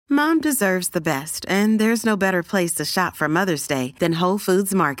Mom deserves the best, and there's no better place to shop for Mother's Day than Whole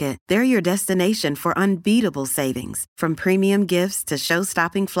Foods Market. They're your destination for unbeatable savings, from premium gifts to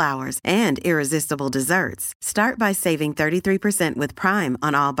show-stopping flowers and irresistible desserts. Start by saving 33% with Prime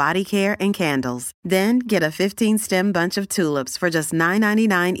on all body care and candles. Then get a 15-stem bunch of tulips for just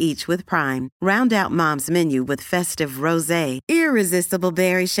 $9.99 each with Prime. Round out Mom's menu with festive rosé, irresistible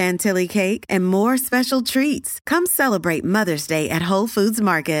berry chantilly cake, and more special treats. Come celebrate Mother's Day at Whole Foods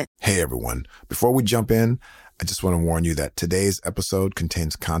Market. Hey everyone, before we jump in, I just want to warn you that today's episode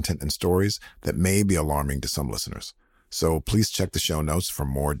contains content and stories that may be alarming to some listeners. So please check the show notes for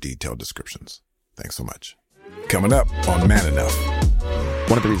more detailed descriptions. Thanks so much. Coming up on Man Enough.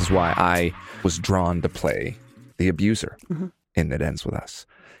 One of the reasons why I was drawn to play the abuser in It Ends With Us,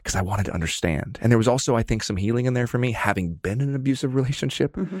 because I wanted to understand. And there was also, I think, some healing in there for me, having been in an abusive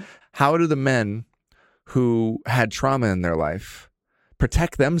relationship. How do the men who had trauma in their life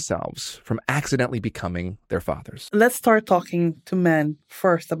protect themselves from accidentally becoming their fathers? Let's start talking to men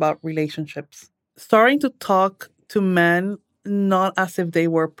first about relationships. Starting to talk to men not as if they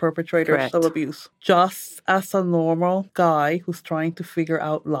were perpetrators of abuse, just as a normal guy who's trying to figure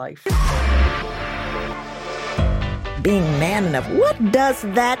out life. Being man enough, what does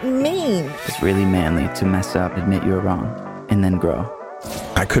that mean? It's really manly to mess up, admit you're wrong, and then grow.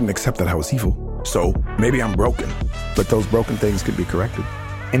 I couldn't accept that I was evil. So maybe I'm broken, but those broken things could be corrected.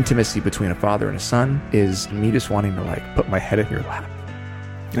 Intimacy between a father and a son is me just wanting to put my head in your lap.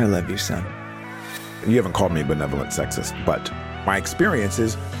 I love you, son. You haven't called me benevolent sexist, but my experience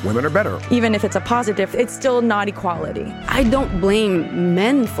is women are better. Even if it's a positive, it's still not equality. I don't blame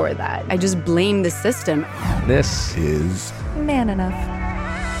men for that. I just blame the system. This is Man Enough.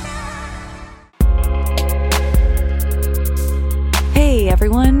 Hey,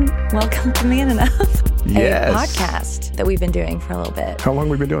 everyone. Welcome to Man Enough, Yes. a podcast that we've been doing for a little bit. How long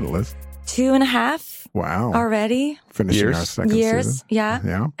have we been doing it, Liz? 2.5 Wow. already. Finishing Years. our second season.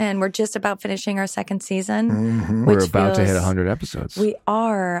 Yeah. And we're just about finishing our second season. Mm-hmm. We're about to hit 100 episodes. We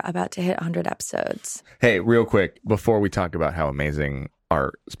are about to hit 100 episodes. Hey, real quick, before we talk about how amazing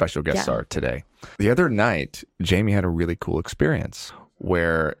our special guests are today. The other night, Jamie had a really cool experience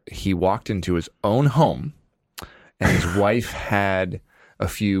where he walked into his own home and his wife had a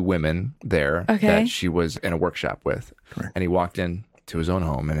few women there that she was in a workshop with. Correct. And he walked in to his own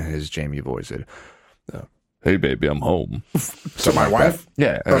home and in his Jamie voice said, "Hey, baby, I'm home." So my wife?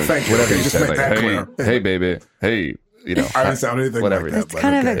 Yeah. Oh, thank you. Whatever Okay, he just said, make that clear. Hey, baby. Hey, I didn't sound anything whatever. like that. It's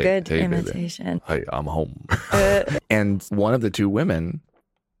kind of a Hey, good hey, baby. imitation. Hey, I'm home. And one of the two women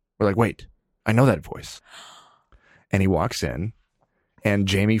were like, "Wait, I know that voice." And he walks in, and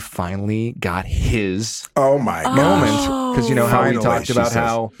Jamie finally got his moment. Because you know how we Finally, talked she about says.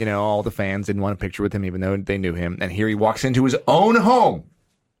 how, all the fans didn't want a picture with him even though they knew him. And here he walks into his own home,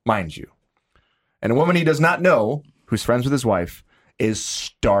 mind you. And a woman he does not know, who's friends with his wife, is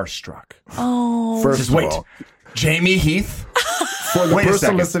starstruck. Oh. First Says, of "Wait, all, Jamie Heath?" for the Wait a person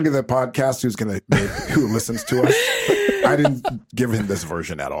second. listening to the podcast who listens to us, I didn't give him this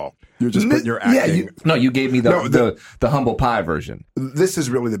version at all. You're just putting your acting. You gave me the humble pie version. This is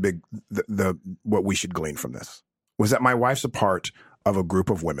really what we should glean from this, was that my wife's a part of a group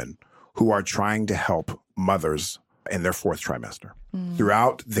of women who are trying to help mothers in their fourth trimester.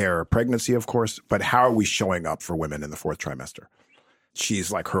 Throughout their pregnancy, of course, but how are we showing up for women in the fourth trimester?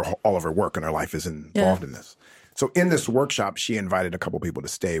 She's like all of her work and her life is involved in this. So in this workshop, she invited a couple people to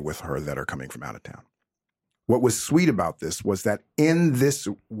stay with her that are coming from out of town. What was sweet about this was that in this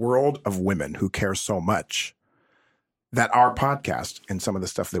world of women who care so much, that our podcast and some of the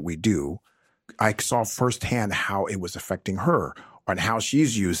stuff that we do, I saw firsthand how it was affecting her and how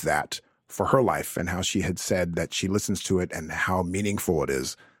she's used that for her life and how she had said that she listens to it and how meaningful it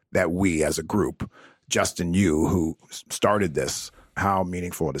is that we as a group, Justin, you who started this, how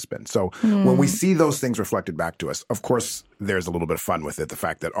meaningful it has been. So when we see those things reflected back to us, of course, there's a little bit of fun with it. The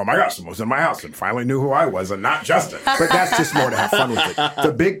fact that, oh my gosh, someone was in my house and finally knew who I was and not Justin. But that's just more to have fun with it.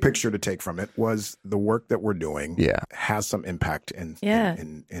 The big picture to take from it was the work that we're doing has some impact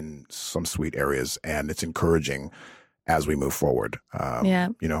in some sweet areas, and it's encouraging as we move forward.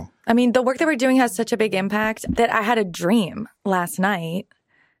 I mean, the work that we're doing has such a big impact that I had a dream last night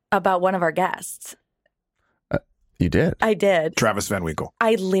about one of our guests. You did? I did. Travis Van Winkle.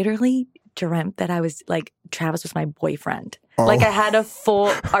 I literally dreamt that I was Travis was my boyfriend. I had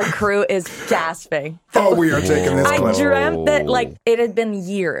our crew is gasping. Oh, we are taking this clip. I dreamt that it had been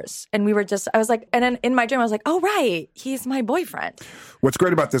years and I was like, and then in my dream I was like, oh right, he's my boyfriend. What's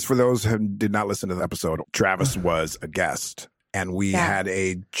great about this, for those who did not listen to the episode, Travis was a guest And we had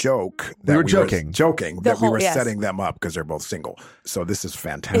a joke We were joking that we were setting them up because they're both single. So this is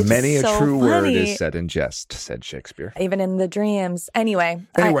fantastic. Many a so true word funny. is said in jest, said Shakespeare. Even in the dreams.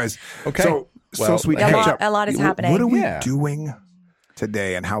 Anyways, Okay. So sweet. A lot is happening. What are we doing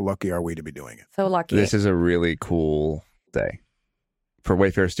today, and how lucky are we to be doing it? So lucky. This is a really cool day for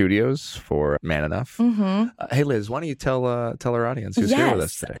Wayfair Studios, for Man Enough. Hey, Liz, why don't you tell our audience who's here with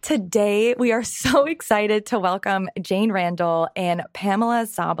us today? Today, we are so excited to welcome Jane Randall and Pamela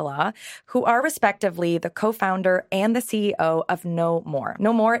Zabala, who are respectively the co-founder and the CEO of No More.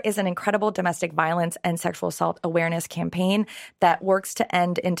 No More is an incredible domestic violence and sexual assault awareness campaign that works to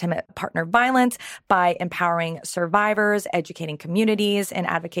end intimate partner violence by empowering survivors, educating communities, and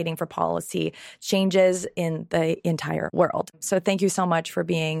advocating for policy changes in the entire world. So thank you so much for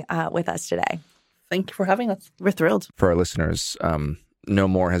being with us today. Thank you for having us. We're thrilled. For our listeners, No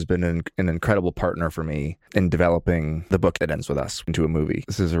More has been an incredible partner for me in developing the book that ends with us into a movie.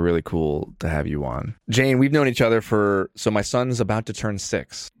 This is really cool to have you on. Jane, we've known each other so my son's about to turn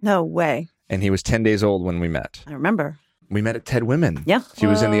 6. No way. And he was 10 days old when we met. I remember. We met at TED Women. Yeah. She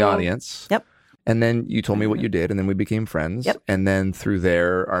was in the audience. Yep. And then you told me what you did, and then we became friends. Yep. And then through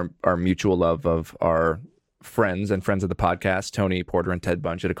there, our mutual love of our friends and friends of the podcast, Tony Porter and Ted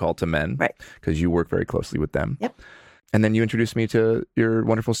Bunch at A Call to Men. Right. Because you work very closely with them. Yep. And then you introduced me to your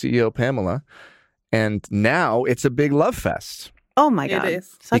wonderful CEO, Pamela. And now it's a big love fest. Oh, my God. It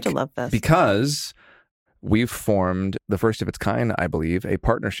is. Such a love fest. Because we've formed the first of its kind, I believe, a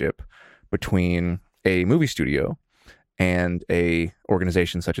partnership between a movie studio and a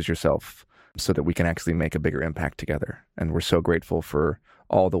organization such as yourself, so that we can actually make a bigger impact together. And we're so grateful for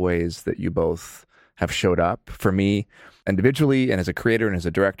all the ways that you both have showed up for me individually and as a creator and as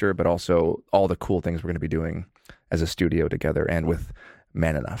a director, but also all the cool things we're going to be doing as a studio together and with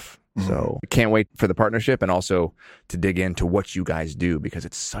Man Enough. So can't wait for the partnership and also to dig into what you guys do, because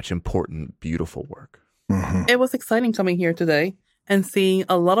it's such important, beautiful work. It was exciting coming here today and seeing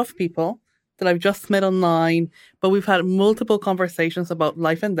a lot of people that I've just met online, but we've had multiple conversations about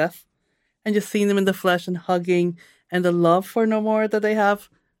life and death, and just seeing them in the flesh and hugging, and the love for No More that they have.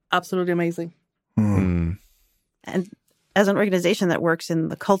 Absolutely amazing. And as an organization that works in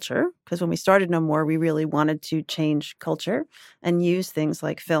the culture, because when we started No More, we really wanted to change culture and use things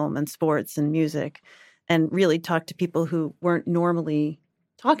like film and sports and music and really talk to people who weren't normally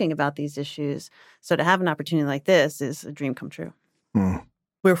talking about these issues. So to have an opportunity like this is a dream come true.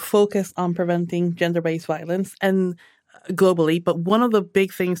 We're focused on preventing gender-based violence and globally. But one of the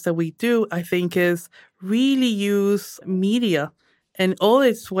big things that we do, I think, is really use media in all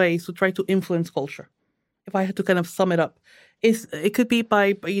its ways to try to influence culture. If I had to kind of sum it up, it could be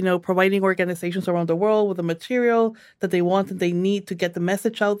by, providing organizations around the world with the material that they want and they need to get the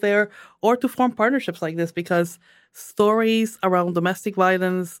message out there, or to form partnerships like this, because stories around domestic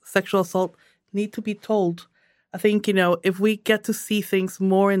violence, sexual assault need to be told. I think, if we get to see things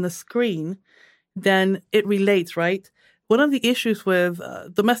more in the screen, then it relates, right? One of the issues with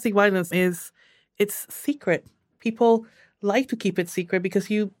domestic violence is it's secret. People like to keep it secret because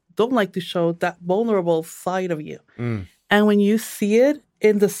you don't like to show that vulnerable side of you. And when you see it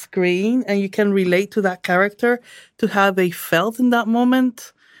in the screen and you can relate to that character, to how they felt in that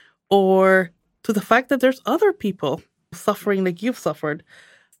moment, or to the fact that there's other people suffering like you've suffered,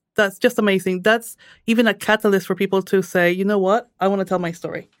 that's just amazing. That's even a catalyst for people to say, you know what? I want to tell my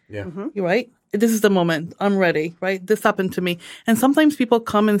story. Yeah. You're right. This is the moment. I'm ready, right? This happened to me. And sometimes people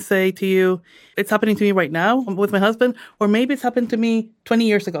come and say to you, it's happening to me right now with my husband, or maybe it's happened to me 20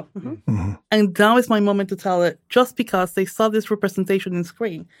 years ago. And now is my moment to tell it, just because they saw this representation in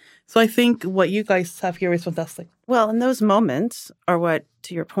screen. So I think what you guys have here is fantastic. Well, and those moments are what,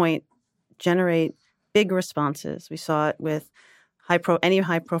 to your point, generate big responses. We saw it with any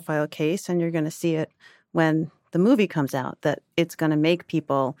high-profile case, and you're going to see it when the movie comes out, that it's going to make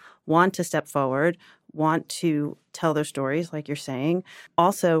people want to step forward, want to tell their stories, like you're saying.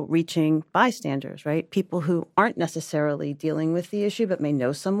 Also reaching bystanders, right? People who aren't necessarily dealing with the issue, but may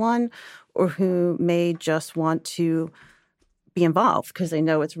know someone, or who may just want to be involved because they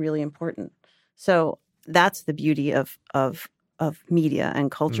know it's really important. So that's the beauty of media and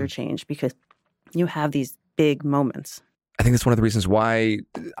culture change, because you have these big moments. I think that's one of the reasons why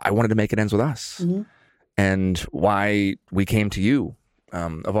I wanted to make It Ends With Us. And why we came to you,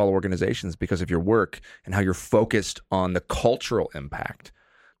 of all organizations, because of your work and how you're focused on the cultural impact.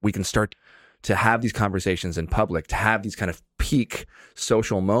 We can start to have these conversations in public, to have these kind of peak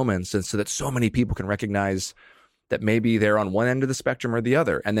social moments, and so that so many people can recognize that maybe they're on one end of the spectrum or the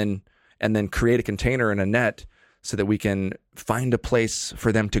other, and then create a container and a net so that we can find a place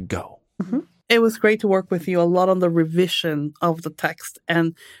for them to go. It was great to work with you a lot on the revision of the text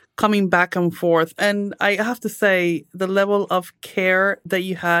and coming back and forth. And I have to say, the level of care that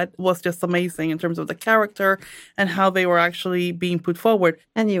you had was just amazing in terms of the character and how they were actually being put forward.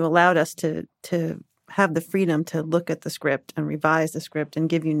 And you allowed us to have the freedom to look at the script and revise the script and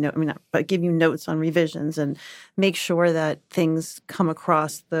give you give you notes on revisions and make sure that things come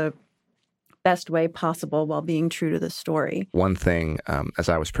across the best way possible while being true to the story. One thing, as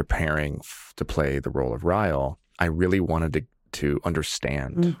I was preparing to play the role of Ryle, I really wanted to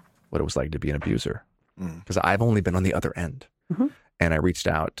understand what it was like to be an abuser, because I've only been on the other end. And I reached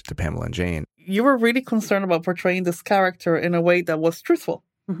out to Pamela and Jane. You were really concerned about portraying this character in a way that was truthful.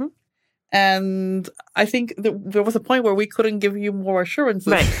 And I think there was a point where we couldn't give you more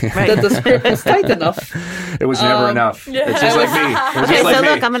assurances that the script was tight enough. It was never enough. It's just like me.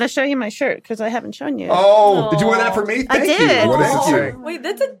 Look, I'm going to show you my shirt because I haven't shown you. Oh, did you wear that for me? Thank I did. You. What is it? Wait,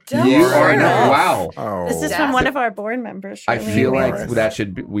 that's a dope. You are wow. Oh. This is from one of our board members. I feel like Right. that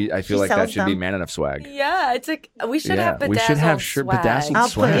should be. I feel She like that sells should be them. man enough swag. Yeah, it's like we should have bedazzled we should have swag. bedazzled I'll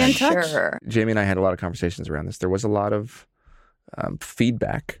put you in swag. touch. Sure. Jamie and I had a lot of conversations around this. There was a lot of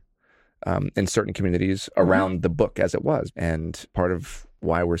feedback in certain communities around the book as it was. And part of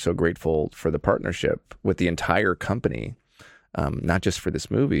why we're so grateful for the partnership with the entire company, not just for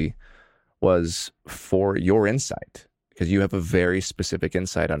this movie, was for your insight. Because you have a very specific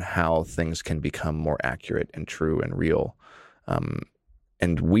insight on how things can become more accurate and true and real.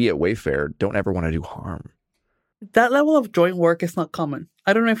 And we at Wayfair don't ever want to do harm. That level of joint work is not common.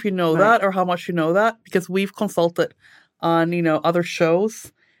 I don't know if you know that or how much you know that, because we've consulted on, other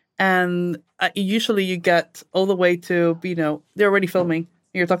shows. And usually you get all the way to, they're already filming and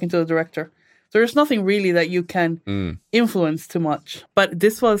you're talking to the director. So there's nothing really that you can influence too much. But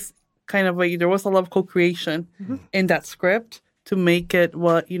this was kind of there was a lot of co-creation in that script to make it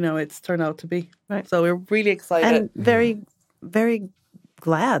what, it's turned out to be. Right. So we're really excited. And very, very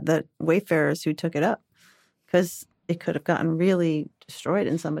glad that Wayfarers who took it up, because it could have gotten really destroyed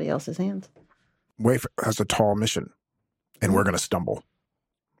in somebody else's hands. Wayfair has a tall mission, and we're going to stumble.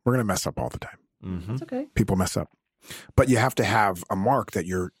 We're going to mess up all the time. It's okay. People mess up. But you have to have a mark that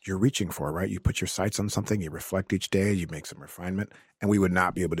you're reaching for, right? You put your sights on something, you reflect each day, you make some refinement, and we would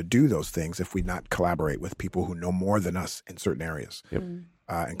not be able to do those things if we not collaborate with people who know more than us in certain areas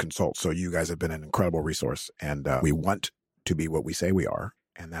and consult. So you guys have been an incredible resource, and we want to be what we say we are,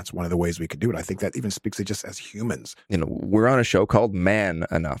 and that's one of the ways we could do it. I think that even speaks to just as humans. We're on a show called Man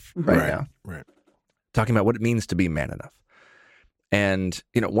Enough right now. Right. Talking about what it means to be man enough. And,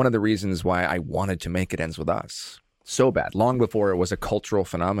 one of the reasons why I wanted to make It Ends With Us so bad, long before it was a cultural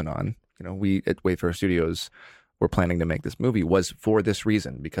phenomenon, we at Wayfair Studios were planning to make this movie, was for this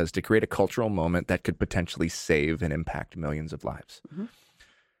reason, because to create a cultural moment that could potentially save and impact millions of lives.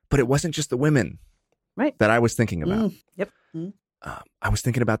 But it wasn't just the women that I was thinking about. Yep. I was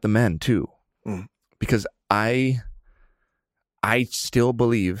thinking about the men too, because I still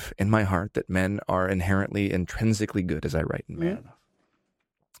believe in my heart that men are inherently, intrinsically good, as I write in Man Enough.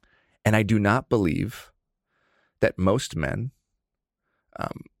 And I do not believe that most men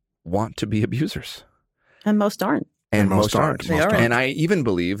want to be abusers. And most aren't. And most aren't. They aren't. And I even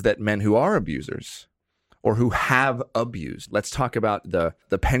believe that men who are abusers or who have abused, let's talk about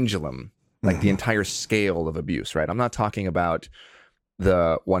the pendulum, like the entire scale of abuse, right? I'm not talking about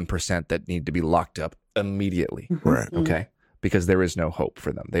the 1% that need to be locked up immediately. Right. Okay? Because there is no hope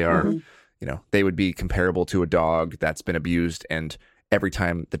for them. They are, they would be comparable to a dog that's been abused, and every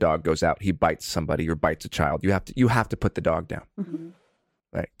time the dog goes out, he bites somebody or bites a child. You have to put the dog down.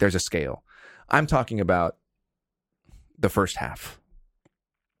 Right? There's a scale. I'm talking about the first half.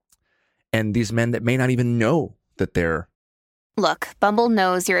 And these men that may not even know that they're... Look, Bumble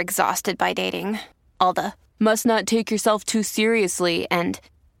knows you're exhausted by dating. All the, must not take yourself too seriously, and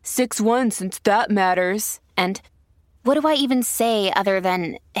 6'1" since that matters, and what do I even say other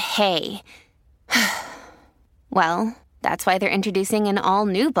than, hey? Well, that's why they're introducing an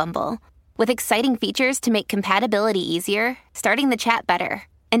all-new Bumble, with exciting features to make compatibility easier, starting the chat better,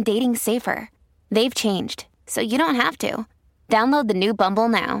 and dating safer. They've changed, so you don't have to. Download the new Bumble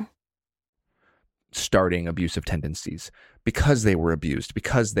now. Starting abusive tendencies because they were abused,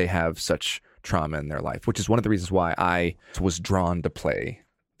 because they have such trauma in their life, which is one of the reasons why I was drawn to play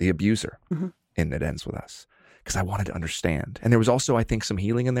the abuser in It Ends With Us, because I wanted to understand. And there was also, I think, some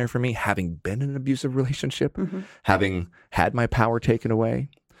healing in there for me, having been in an abusive relationship, having had my power taken away,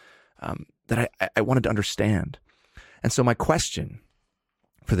 that I wanted to understand. And so my question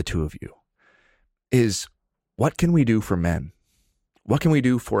for the two of you is, what can we do for men? What can we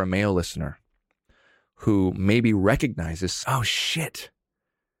do for a male listener who maybe recognizes, oh shit,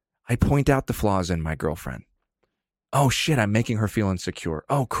 I point out the flaws in my girlfriend. Oh shit, I'm making her feel insecure.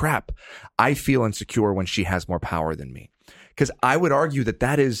 Oh crap, I feel insecure when she has more power than me. Because I would argue that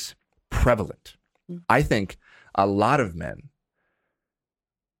that is prevalent. I think a lot of men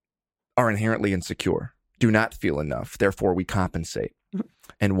are inherently insecure, do not feel enough. Therefore, we compensate.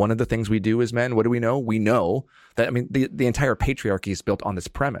 And one of the things we do as men, what do we know? We know that, I mean, the entire patriarchy is built on this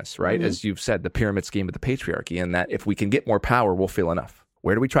premise, right? As you've said, the pyramid scheme of the patriarchy, and that if we can get more power, we'll feel enough.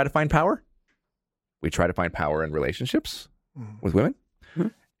 Where do we try to find power? We try to find power in relationships with women,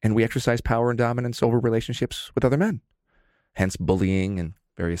 and we exercise power and dominance over relationships with other men, hence bullying and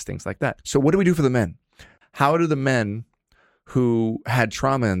various things like that. So what do we do for the men? How do the men who had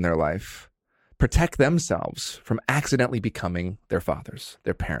trauma in their life protect themselves from accidentally becoming their fathers,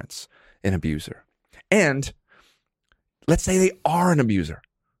 their parents, an abuser? And let's say they are an abuser.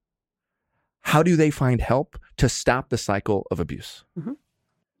 How do they find help to stop the cycle of abuse?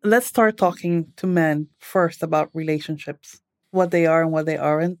 Let's start talking to men first about relationships, what they are and what they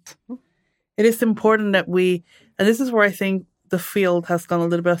aren't. It is important that we, and this is where I think the field has gone a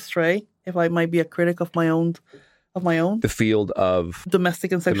little bit astray, if I might be a critic of my own. The field of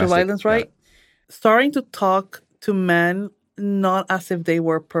domestic and sexual violence, right? Starting to talk to men not as if they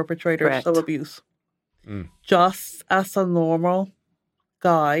were perpetrators of abuse, just as a normal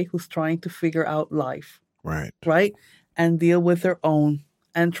guy who's trying to figure out life, right, and deal with their own.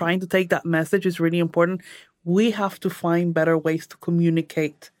 And trying to take that message is really important. We have to find better ways to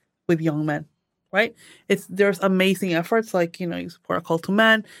communicate with young men, right? There's amazing efforts like, you support A Call to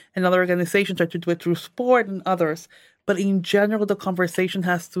Men and other organizations try to do it through sport and others. But in general, the conversation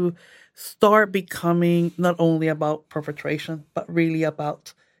has to start becoming not only about perpetration, but really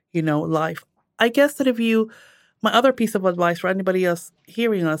about, life. I guess that my other piece of advice for anybody else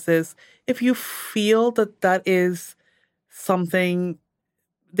hearing us is if you feel that is something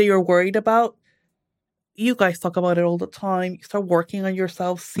that you're worried about, you guys talk about it all the time. You start working on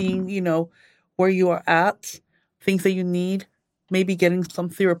yourself, seeing, where you are at, things that you need, maybe getting some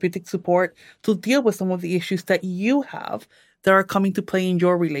therapeutic support to deal with some of the issues that you have that are coming to play in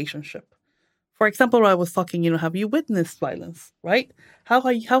your relationship. For example, I was talking, have you witnessed violence, right? How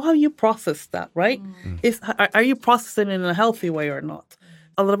have you processed that, right? Are you processing it in a healthy way or not?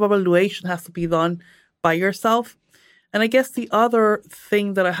 A lot of evaluation has to be done by yourself. And I guess the other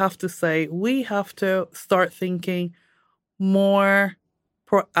thing that I have to say, we have to start thinking more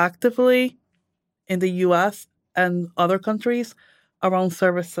proactively in the U.S. and other countries around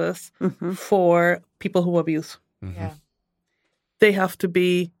services for people who abuse. They have to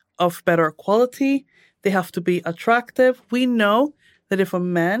be of better quality. They have to be attractive. We know that if a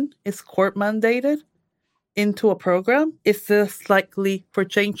man is court mandated into a program, it's less likely for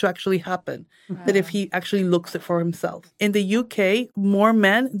change to actually happen than if he actually looks it for himself. In the UK, more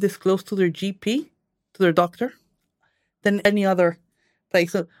men disclose to their GP, to their doctor, than any other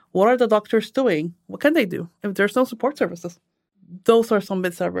place. So what are the doctors doing? What can they do if there's no support services? Those are some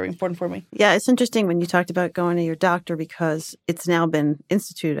bits that are very important for me. Yeah, it's interesting when you talked about going to your doctor because it's now been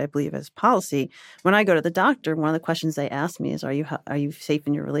instituted, I believe, as policy. When I go to the doctor, one of the questions they ask me is, are you safe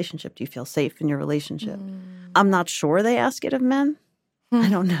in your relationship? Do you feel safe in your relationship? I'm not sure they ask it of men. I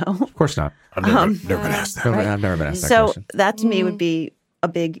don't know. Of course not. I've never been asked that. I've never been asked that so question. That to me would be a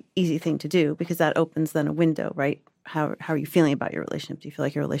big, easy thing to do because that opens then a window, right? How are you feeling about your relationship? Do you feel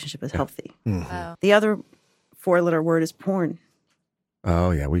like your relationship is healthy? Wow. The other four-letter word is porn.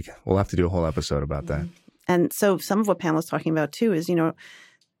 Oh, yeah. We'll have to do a whole episode about that. And so some of what Pamela's talking about, too, is,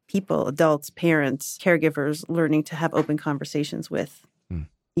 people, adults, parents, caregivers learning to have open conversations with,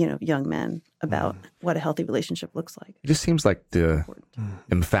 young men about what a healthy relationship looks like. It just seems like the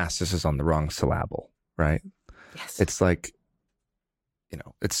emphasis is on the wrong syllable, right? Yes. It's like,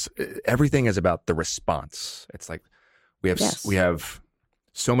 it's everything is about the response. It's like we have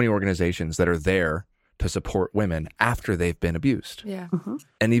so many organizations that are there to support women after they've been abused. Yeah.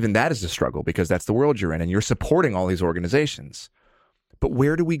 And even that is a struggle because that's the world you're in and you're supporting all these organizations. But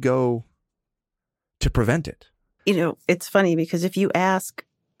where do we go to prevent it? It's funny because if you ask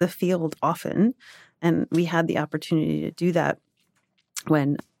the field often, and we had the opportunity to do that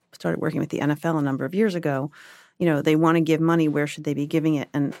when I started working with the NFL a number of years ago, they want to give money, where should they be giving it?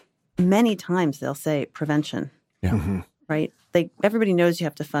 And many times they'll say prevention, right? Everybody knows you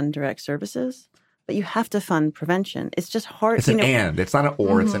have to fund direct services, but you have to fund prevention. It's just hard. It's an and. It's not an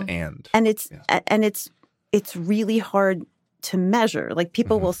or, it's an and. And it's really hard to measure. Like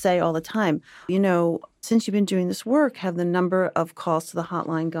people will say all the time, since you've been doing this work, have the number of calls to the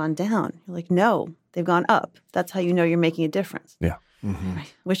hotline gone down? You're like, no, they've gone up. That's how you know you're making a difference. Yeah.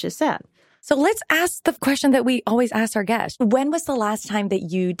 Right? Which is sad. So let's ask the question that we always ask our guests. When was the last time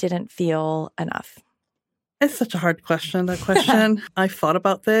that you didn't feel enough? It's such a hard question, that question. I thought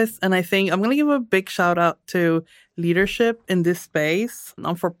about this, and I think I'm going to give a big shout out to leadership in this space,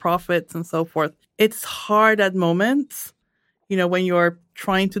 non-for-profits and so forth. It's hard at moments, when you're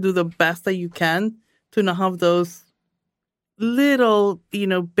trying to do the best that you can to not have those little,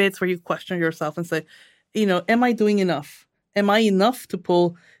 bits where you question yourself and say, am I doing enough? Am I enough to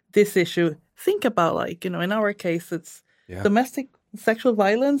pull this issue? Think about in our case, it's domestic sexual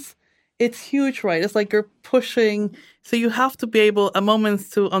violence. It's huge, right? It's like you're pushing. So you have to be able at moments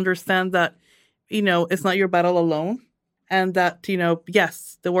to understand that, it's not your battle alone. And that,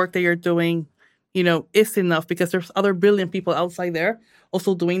 yes, the work that you're doing, is enough because there's other billion people outside there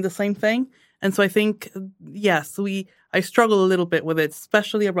also doing the same thing. And so I think, yes, I struggle a little bit with it,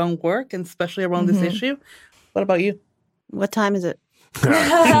 especially around work and especially around this issue. What about you? What time is it? Great.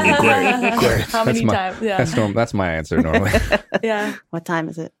 How many times? Yeah. That's my answer normally. Yeah. What time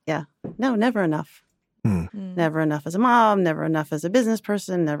is it? Yeah. No, never enough. Never enough as a mom, never enough as a business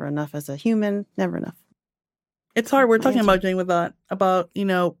person, never enough as a human, never enough. It's hard. We're talking about, Jane, with that, about,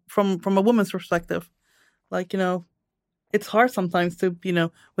 from a woman's perspective. It's hard sometimes to,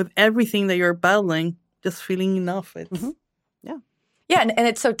 with everything that you're battling, just feeling enough. It's Yeah, and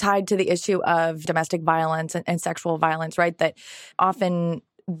it's so tied to the issue of domestic violence and sexual violence, right? That often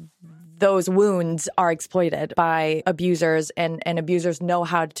those wounds are exploited by abusers, and abusers know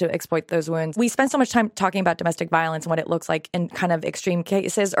how to exploit those wounds. We spend so much time talking about domestic violence and what it looks like in kind of extreme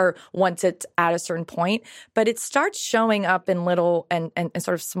cases or once it's at a certain point, but it starts showing up in little and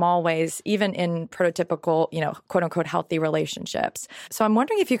sort of small ways, even in prototypical, quote unquote, healthy relationships. So I'm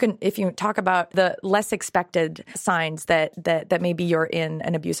wondering if you can talk about the less expected signs that maybe you're in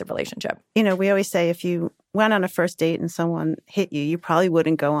an abusive relationship. We always say if you went on a first date and someone hit you, you probably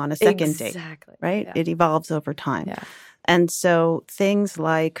wouldn't go on a second date, right? Yeah. It evolves over time. Yeah. And so things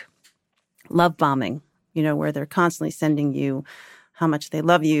like love bombing, where they're constantly sending you how much they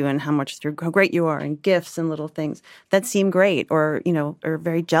love you and how great you are and gifts and little things that seem great or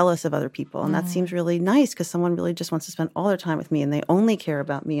very jealous of other people. And that seems really nice because someone really just wants to spend all their time with me and they only care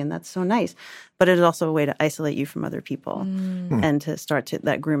about me. And that's so nice. But it is also a way to isolate you from other people and to start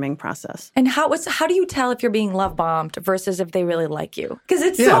that grooming process. And how do you tell if you're being love bombed versus if they really like you? Because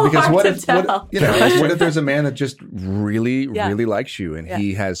it's so hard to tell. What if there's a man that just really, really likes you and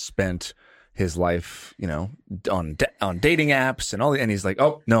he has spent his life, on dating apps and all, and he's like,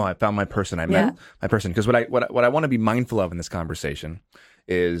 oh no, I found my person. I met my person. Because what I want to be mindful of in this conversation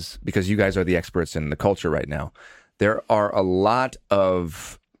is, because you guys are the experts in the culture right now, there are a lot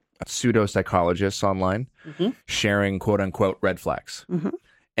of pseudo psychologists online sharing quote unquote red flags,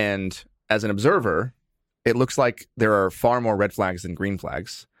 and as an observer, it looks like there are far more red flags than green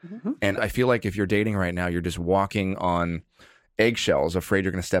flags. And I feel like if you're dating right now, you're just walking on eggshells, afraid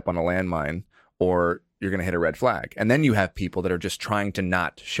you're going to step on a landmine or you're going to hit a red flag. And then you have people that are just trying to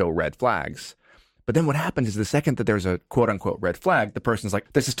not show red flags. But then what happens is the second that there's a quote unquote red flag, the person's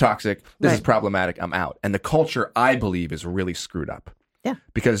like, this is toxic, this is problematic, I'm out. And the culture, I believe, is really screwed up. Yeah.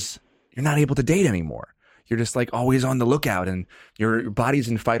 Because you're not able to date anymore. You're just like always on the lookout and your body's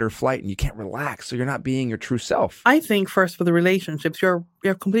in fight or flight and you can't relax. So you're not being your true self. I think first for the relationships, you're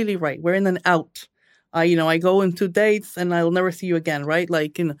completely right. We're in and out. I go into dates and I'll never see you again, right?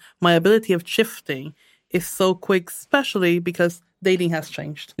 My ability of shifting is so quick, especially because dating has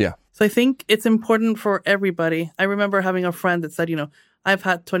changed. Yeah. So I think it's important for everybody. I remember having a friend that said, I've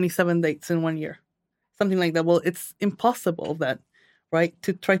had 27 dates in 1 year. Something like that. Well, it's impossible then, right?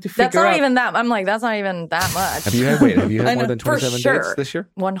 To try to figure out. That's not even that. I'm like, that's not even that much. Have you had more than 27 dates this year?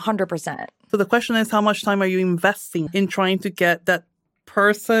 100%. So the question is, how much time are you investing in trying to get that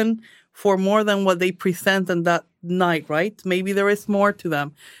person for more than what they present on that night, right? Maybe there is more to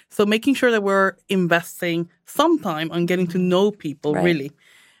them. So making sure that we're investing some time on getting to know people, really.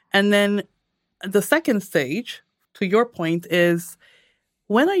 And then the second stage, to your point, is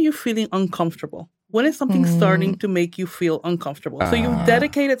when are you feeling uncomfortable? When is something starting to make you feel uncomfortable? So you've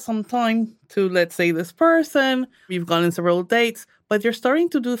dedicated some time to, let's say, this person. You've gone on several dates, but you're starting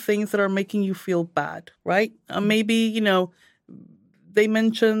to do things that are making you feel bad, right? Maybe, they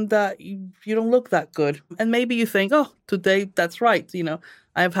mentioned that you don't look that good. And maybe you think, oh, today, that's right.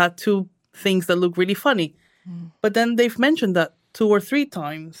 I've had 2 things that look really funny. But then they've mentioned that 2 or 3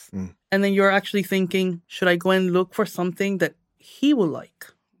 times. And then you're actually thinking, should I go and look for something that he will like?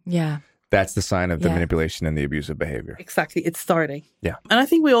 Yeah. That's the sign of the manipulation and the abusive behavior. Exactly. It's starting. Yeah. And I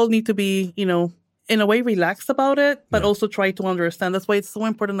think we all need to be, in a way relaxed about it, but also try to understand. That's why it's so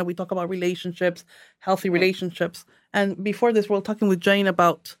important that we talk about relationships, healthy relationships. And before this, we were talking with Jane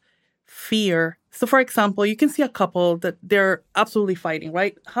about fear. So, for example, you can see a couple that they're absolutely fighting,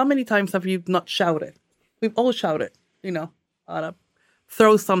 right? How many times have you not shouted? We've all shouted,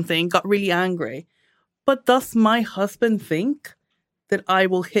 throw something, got really angry. But does my husband think that I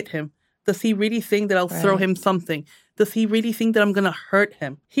will hit him? Does he really think that I'll throw him something? Does he really think that I'm going to hurt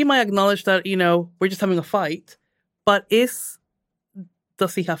him? He might acknowledge that, we're just having a fight, but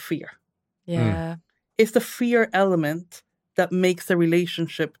does he have fear? Yeah. It's the fear element that makes the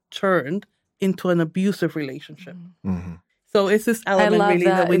relationship turned into an abusive relationship. Mm-hmm. So it's this element really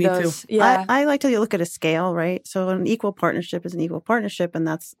that we need to. Yeah. I like to look at a scale, right? So an equal partnership is an equal partnership, and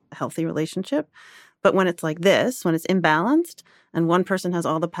that's a healthy relationship. But when it's like this, when it's imbalanced and one person has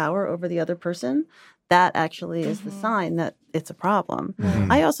all the power over the other person, that actually is the sign that it's a problem.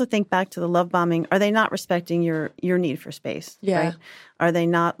 Mm-hmm. I also think back to the love bombing. Are they not respecting your need for space? Yeah. Right? Are they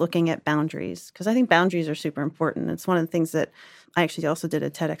not looking at boundaries? Because I think boundaries are super important. It's one of the things that I actually also did a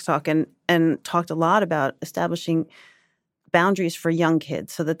TEDx talk and talked a lot about establishing boundaries for young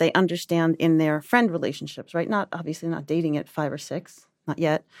kids so that they understand in their friend relationships, right? Obviously not dating at 5 or 6, not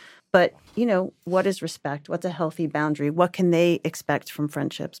yet. But, what is respect? What's a healthy boundary? What can they expect from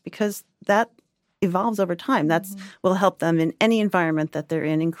friendships? Because that evolves over time. That's will help them in any environment that they're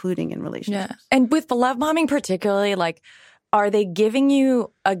in, including in relationships. Yeah. And with the love bombing particularly, are they giving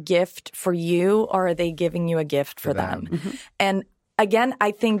you a gift for you or are they giving you a gift for them? Mm-hmm. And again,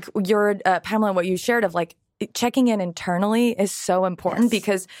 I think Pamela, what you shared of checking in internally is so important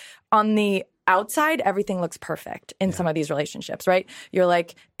because on the outside, everything looks perfect in some of these relationships, right? You're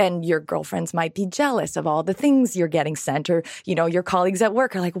and your girlfriends might be jealous of all the things you're getting sent, or, your colleagues at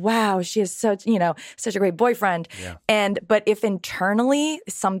work are like, wow, she is such a great boyfriend. Yeah. But if internally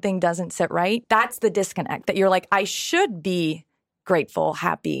something doesn't sit right, that's the disconnect that you're like, I should be grateful,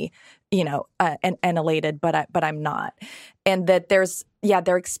 happy, and elated, but I'm not. And that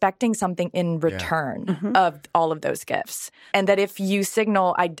they're expecting something in return of all of those gifts. And that if you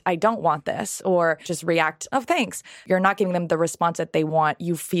signal, I don't want this, or just react, oh, thanks, you're not giving them the response that they want,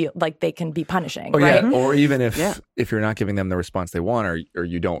 you feel like they can be punishing, right? Yeah. Or even if you're not giving them the response they want or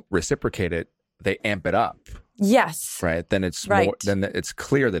you don't reciprocate it, they amp it up. Yes. Right. Then it's more, then it's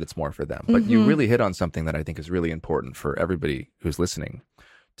clear that it's more for them. But you really hit on something that I think is really important for everybody who's listening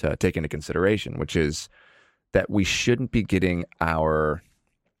to take into consideration, which is that we shouldn't be getting our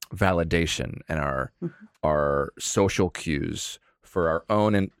validation and our social cues for our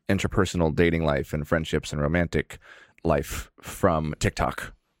own interpersonal dating life and friendships and romantic life from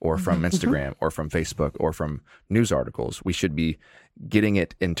TikTok or from Instagram or from Facebook or from news articles. We should be getting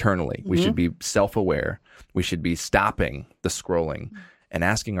it internally. We should be self-aware. We should be stopping the scrolling and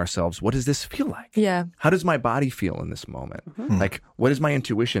asking ourselves, what does this feel like? Yeah. How does my body feel in this moment? What is my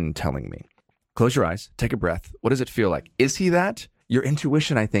intuition telling me? Close your eyes, take a breath. What does it feel like? Is he that? Your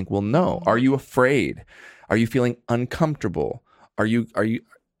intuition, I think, will know. Are you afraid? Are you feeling uncomfortable? Are you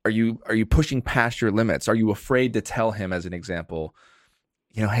pushing past your limits? Are you afraid to tell him, as an example,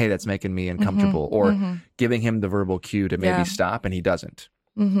 hey, that's making me uncomfortable, or giving him the verbal cue to maybe stop and he doesn't?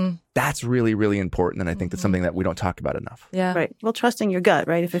 That's really, really important. And I think that's something that we don't talk about enough. Yeah. Right. Well, trusting your gut,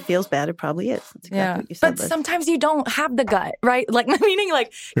 right? If it feels bad, it probably is. That's exactly what you said, But sometimes you don't have the gut, right? Meaning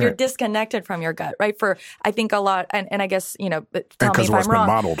you're disconnected from your gut, right? For, I think, a lot, and I guess, tell me if I'm wrong.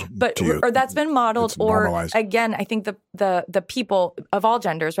 Modeled or that's been modeled, or normalized. Again, I think the people of all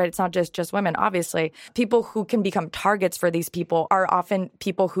genders, right? It's not just women, obviously. People who can become targets for these people are often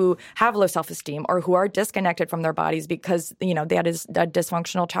people who have low self-esteem or who are disconnected from their bodies because, they had a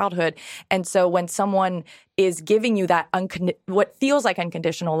dysfunctional childhood. And so when someone is giving you that what feels like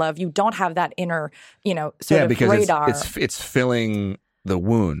unconditional love, you don't have that inner, sort of because radar. It's filling the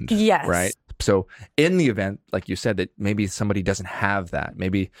wound. Yes. Right. So in the event, like you said, that maybe somebody doesn't have that,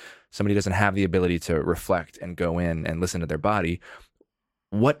 maybe somebody doesn't have the ability to reflect and go in and listen to their body,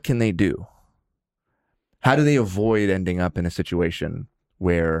 what can they do? How do they avoid ending up in a situation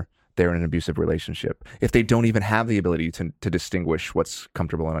where they're in an abusive relationship if they don't even have the ability to distinguish what's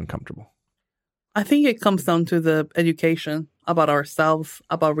comfortable and uncomfortable? I think it comes down to the education about ourselves,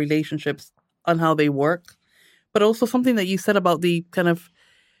 about relationships, and how they work. But also something that you said about the kind of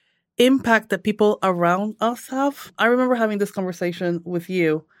impact that people around us have. I remember having this conversation with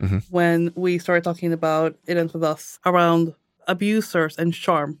you when we started talking about It Ends With Us around abusers and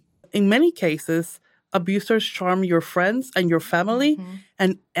charm. In many cases, abusers charm your friends and your family,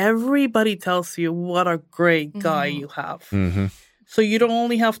 and everybody tells you what a great guy you have. So you don't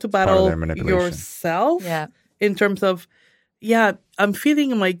only have to battle yourself in terms of, I'm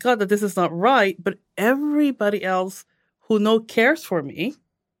feeling in my gut that this is not right, but everybody else who cares for me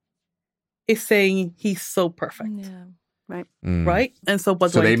is saying he's so perfect. Right. Right? And so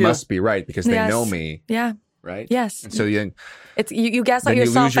what So do I they do? must be right because they Yes. know me, Yeah. right? Yes. And so you gaslight then you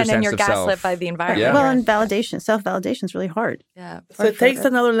yourself lose your and then sense you're of gaslit self. by the environment. Yeah. Well, and validation, self-validation is really hard. Yeah. So it takes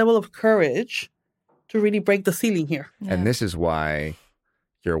another level of courage to really break the ceiling here. And this is why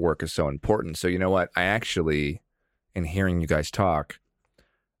your work is so important. So you know what? I actually, in hearing you guys talk,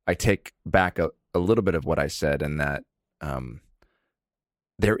 I take back a little bit of what I said in that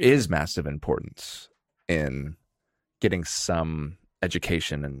there is massive importance in getting some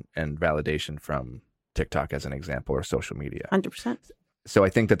education and validation from TikTok as an example, or social media. 100%. So I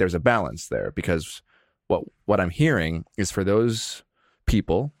think that there's a balance there, because what I'm hearing is for those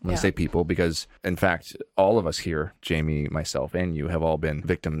people, I'm going to say people, because in fact, all of us here, Jamie, myself, and you, have all been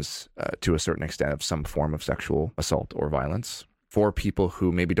victims to a certain extent of some form of sexual assault or violence. For people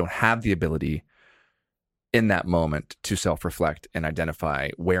who maybe don't have the ability in that moment to self-reflect and identify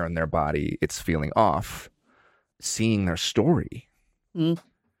where in their body it's feeling off, seeing their story,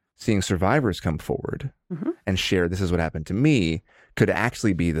 seeing survivors come forward and share, this is what happened to me, could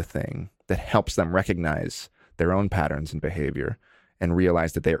actually be the thing that helps them recognize their own patterns and behavior and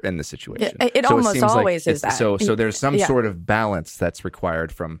realize that they're in the situation. It almost always is that. So there's some sort of balance that's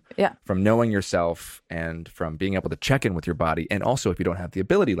required from knowing yourself and from being able to check in with your body. And also, if you don't have the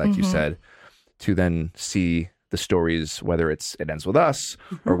ability, like you said, to then see the stories, whether it's It Ends With Us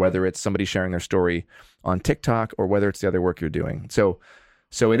or whether it's somebody sharing their story on TikTok or whether it's the other work you're doing. So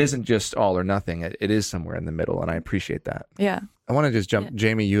it isn't just all or nothing. It is somewhere in the middle, and I appreciate that. Yeah. I want to just jump.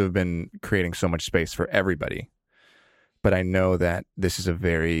 Jamie, you have been creating so much space for everybody, but I know that this is a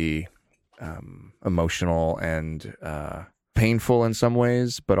very emotional and painful in some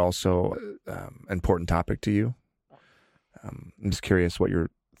ways, but also important topic to you. I'm just curious what your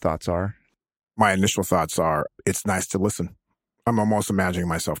thoughts are. My initial thoughts are, it's nice to listen. I'm almost imagining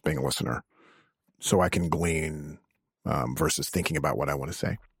myself being a listener so I can glean versus thinking about what I want to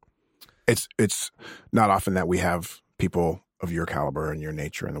say. It's not often that we have people of your caliber and your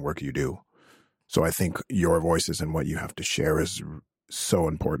nature and the work you do. So I think your voices and what you have to share is so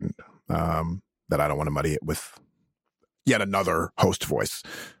important that I don't want to muddy it with yet another host voice.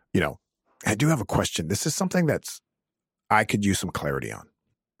 You know, I do have a question. This is something that's I could use some clarity on.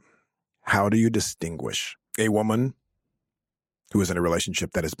 How do you distinguish a woman who is in a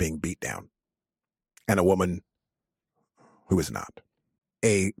relationship that is being beat down and a woman who is not?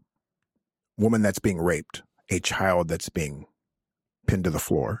 A woman that's being raped, a child that's being pinned to the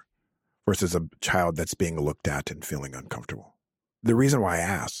floor versus a child that's being looked at and feeling uncomfortable. The reason why I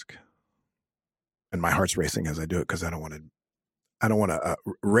ask, and my heart's racing as I do it, because I don't want to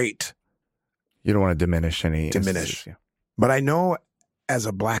rate. You don't want to diminish any. Diminish. But I know as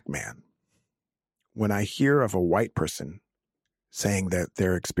a black man, when I hear of a white person saying that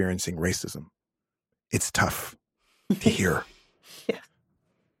they're experiencing racism, it's tough to hear.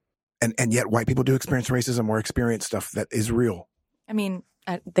 And yet white people do experience racism or experience stuff that is real. I mean,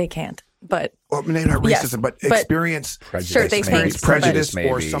 they can't, but... Well, maybe not racism, but experience prejudice. Sure, they experience think, prejudice maybe,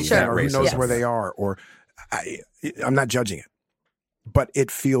 or something, or who knows racism. where they are. Or I'm not judging it, but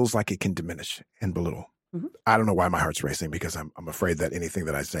it feels like it can diminish and belittle. I don't know why my heart's racing, because I'm afraid that anything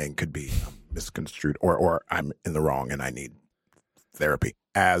that I'm saying could be misconstrued or I'm in the wrong and I need therapy.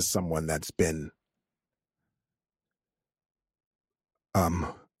 As someone that's been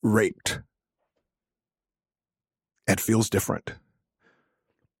raped, it feels different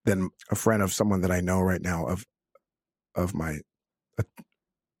than a friend of someone that I know right now, of my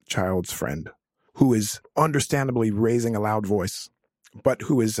child's friend, who is understandably raising a loud voice, but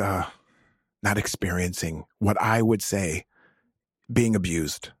who is not experiencing what I would say being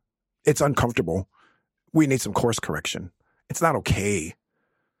abused. It's uncomfortable. We need some course correction. It's not okay.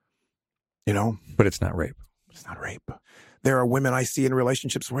 You know? But it's not rape. It's not rape. There are women I see in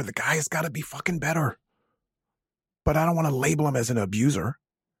relationships where the guy has got to be fucking better. But I don't want to label him as an abuser,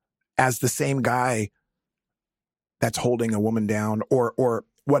 as the same guy that's holding a woman down or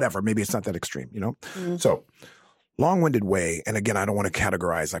whatever. Maybe it's not that extreme, you know? So, long-winded way, and again, I don't want to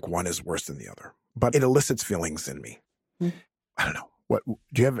categorize like one is worse than the other, but it elicits feelings in me. I don't know. What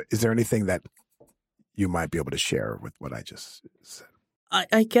do you have? Is there anything that you might be able to share with what I just said?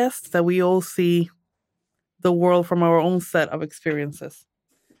 I guess that we all see the world from our own set of experiences.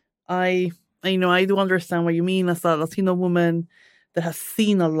 I do understand what you mean as a Latino woman that has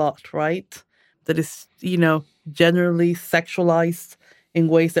seen a lot, right? That is, generally sexualized in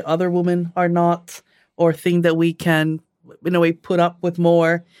ways that other women are not, or think that we can, in a way, put up with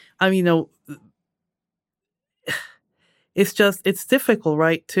more. It's difficult,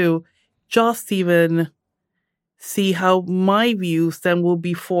 right? To just even see how my views then will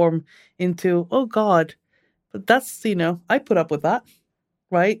be formed into, oh God, But that's, I put up with that,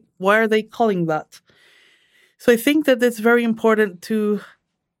 right? Why are they calling that? So I think that it's very important to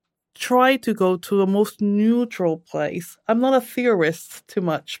try to go to a most neutral place. I'm not a theorist too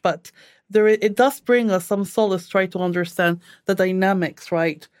much, but it does bring us some solace to try to understand the dynamics,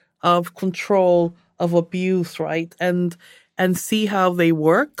 right, of control, of abuse, right, and see how they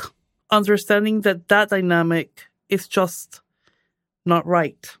work, understanding that dynamic is just not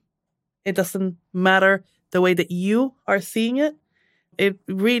right. It doesn't matter the way that you are seeing it. It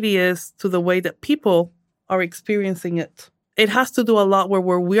really is to the way that people are experiencing it. It has to do a lot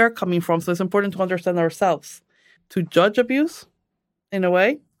where we are coming from. So it's important to understand ourselves, to judge abuse in a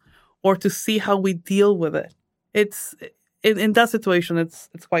way, or to see how we deal with it. It's in that situation, it's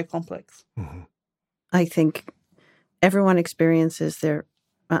quite complex. Mm-hmm. I think everyone experiences their.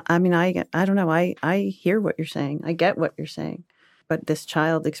 I mean, I don't know. I hear what you're saying. I get what you're saying, but this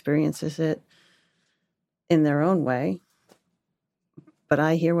child experiences it in their own way. But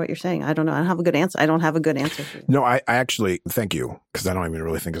I hear what you're saying. I don't know. I don't have a good answer. I don't have a good answer for you. No, I actually thank you, because I don't even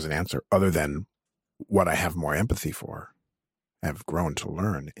really think there's an answer other than what I have more empathy for, have grown to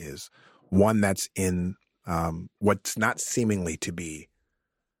learn, is one that's in what's not seemingly to be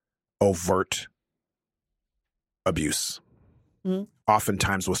overt abuse. Mm-hmm.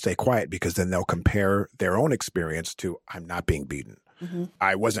 Oftentimes will stay quiet because then they'll compare their own experience to, I'm not being beaten. Mm-hmm.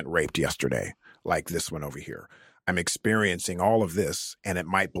 I wasn't raped yesterday like this one over here. I'm experiencing all of this, and it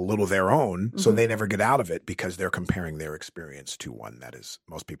might belittle their own, mm-hmm. so they never get out of it because they're comparing their experience to one that is,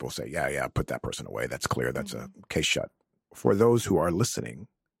 most people say, yeah, put that person away. That's clear. That's mm-hmm. a case shut. For those who are listening,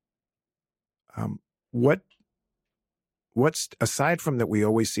 what's aside from that, we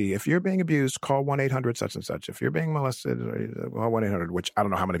always see, if you're being abused, call 1-800 such and such. If you're being molested, call 1-800, which I don't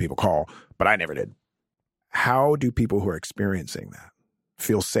know how many people call, but I never did. How do people who are experiencing that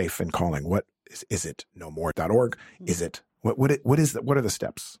feel safe in calling? What is it? NoMore.org? Is it what are the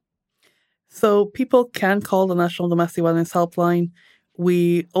steps? So people can call the National Domestic Violence Helpline.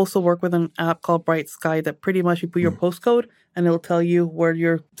 We also work with an app called Bright Sky that pretty much you put your postcode and it'll tell you where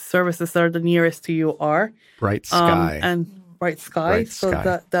your services that are the nearest to you are. Bright Sky. And Bright Sky.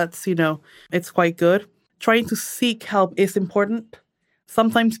 That's, it's quite good. Trying to seek help is important.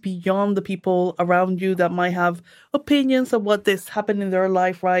 Sometimes beyond the people around you that might have opinions of what this happened in their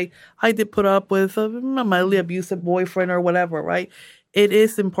life, right? I did put up with a mildly abusive boyfriend or whatever, right? It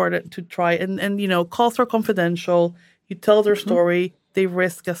is important to try. And calls are confidential. You tell their story. They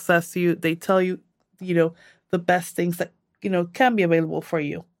risk assess you. They tell you, the best things that, can be available for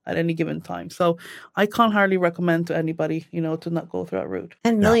you at any given time. So I can't hardly recommend to anybody, to not go through that route.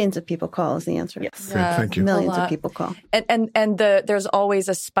 And millions of people call is the answer. Yes. Yeah. Thank you. Millions of people call. And there's always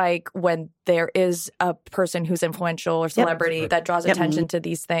a spike when there is a person who's influential or celebrity that draws attention to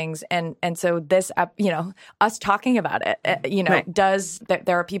these things. And so this, us talking about it,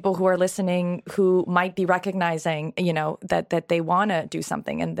 there are people who are listening who might be recognizing, that they want to do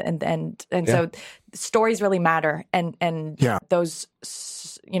something. And so stories really matter. And those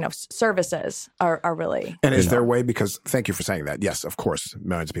services are really. And is there a way, because thank you for saying that. Yes, of course,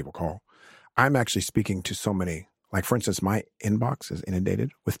 millions of people call. I'm actually speaking to so many, like for instance, my inbox is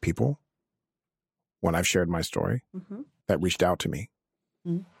inundated with people when I've shared my story that reached out to me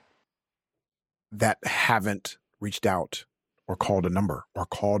that haven't reached out or called a number or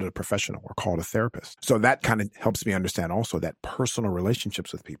called a professional or called a therapist. So that kind of helps me understand also that personal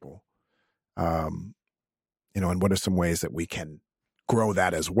relationships with people, and what are some ways that we can grow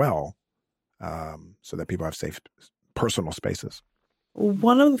that as well, so that people have safe personal spaces.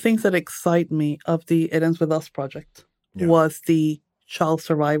 One of the things that excite me of the It Ends With Us project was the child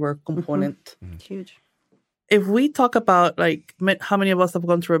survivor component. Huge. If we talk about how many of us have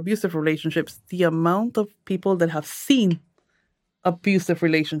gone through abusive relationships, the amount of people that have seen abusive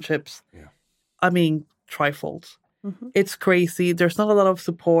relationships, trifolds. It's crazy. There's not a lot of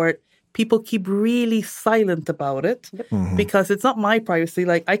support. People keep really silent about it because it's not my privacy.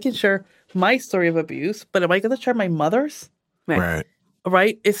 Like, I can share my story of abuse, but am I going to share my mother's?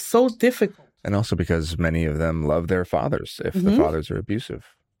 Right? It's so difficult. And also because many of them love their fathers if the fathers are abusive.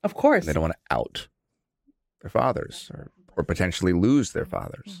 Of course. And they don't want to out their fathers or potentially lose their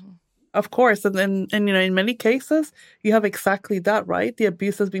fathers. Of course. And in many cases, you have exactly that, right? The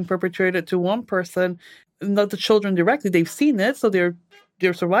abuse has been perpetrated to one person, not the children directly. They've seen it, so they're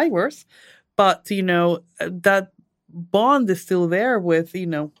survivors. But, that bond is still there with,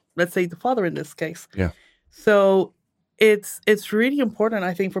 let's say the father in this case. Yeah. So it's really important,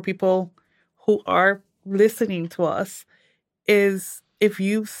 I think, for people who are listening to us, is if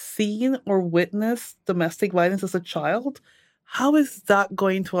you've seen or witnessed domestic violence as a child, how is that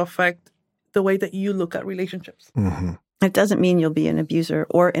going to affect the way that you look at relationships. Mm-hmm. It doesn't mean you'll be an abuser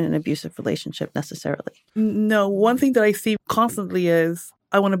or in an abusive relationship necessarily. No, one thing that I see constantly is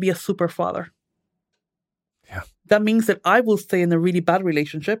I want to be a super father. Yeah. That means that I will stay in a really bad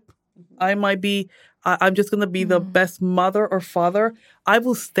relationship. I'm just going to be the best mother or father. I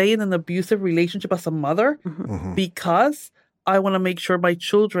will stay in an abusive relationship as a mother because I want to make sure my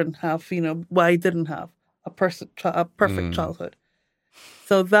children have, what I didn't have, a perfect childhood.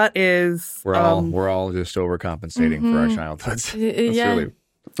 So that is... We're all just overcompensating for our childhoods. Yeah.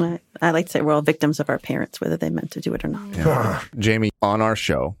 I like to say we're all victims of our parents, whether they meant to do it or not. Yeah. Jamie, on our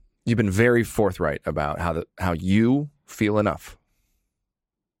show, you've been very forthright about how you feel enough.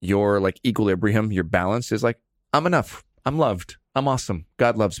 Your like equilibrium, your balance is like, I'm enough. I'm loved. I'm awesome.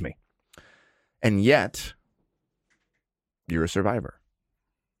 God loves me. And yet, you're a survivor.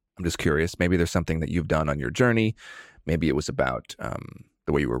 I'm just curious. Maybe there's something that you've done on your journey. Maybe it was about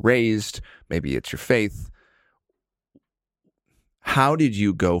the way you were raised. Maybe it's your faith. How did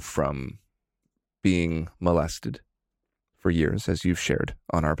you go from being molested for years, as you've shared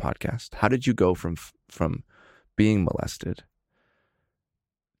on our podcast? How did you go from being molested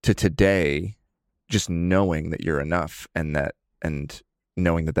to today, just knowing that you're enough and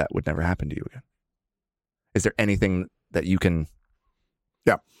knowing that would never happen to you again? Is there anything that you can?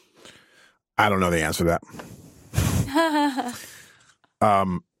 Yeah, I don't know the answer to that.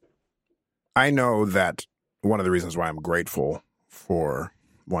 I know that one of the reasons why I'm grateful for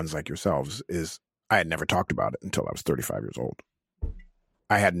ones like yourselves is I had never talked about it until I was 35 years old.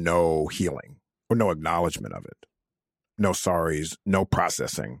 I had no healing or no acknowledgement of it, no sorries, no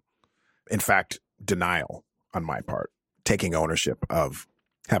processing. In fact, denial on my part, taking ownership of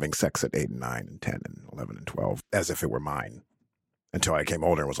having sex at 8 and 9 and 10 and 11 and 12 as if it were mine, until I came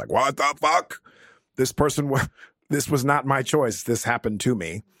older and was like, what the fuck? This was not my choice. This happened to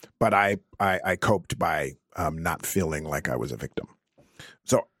me, but I coped by not feeling like I was a victim.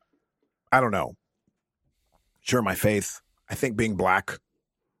 So I don't know. Sure, my faith. I think being Black,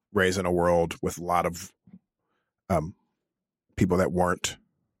 raised in a world with a lot of people that weren't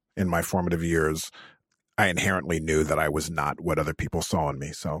in my formative years, I inherently knew that I was not what other people saw in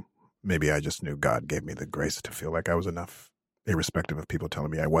me. So maybe I just knew God gave me the grace to feel like I was enough, irrespective of people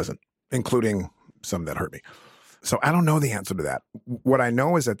telling me I wasn't, including some that hurt me. So I don't know the answer to that. What I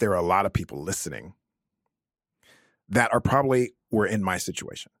know is that there are a lot of people listening that were in my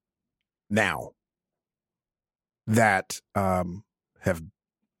situation now, that have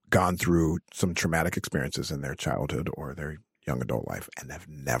gone through some traumatic experiences in their childhood or their young adult life and have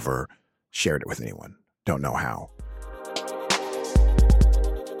never shared it with anyone. Don't know how.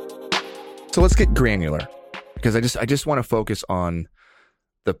 So let's get granular, because I just want to focus on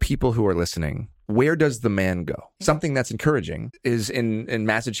the people who are listening. Where does the man go? Something that's encouraging is in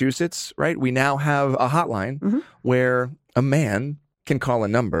Massachusetts, right? We now have a hotline where a man can call a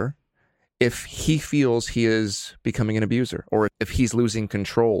number if he feels he is becoming an abuser, or if he's losing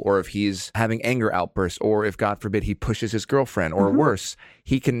control, or if he's having anger outbursts, or if, God forbid, he pushes his girlfriend, or worse.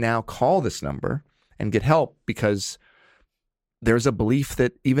 He can now call this number and get help, because there's a belief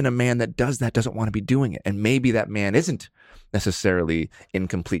that even a man that does that doesn't want to be doing it. And maybe that man isn't necessarily in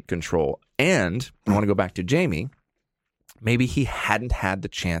complete control. And I want to go back to Jamie. Maybe he hadn't had the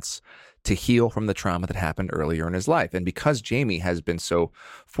chance to heal from the trauma that happened earlier in his life. And because Jamie has been so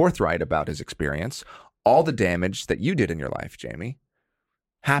forthright about his experience, all the damage that you did in your life, Jamie,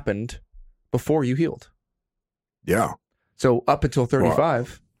 happened before you healed. Yeah. So up until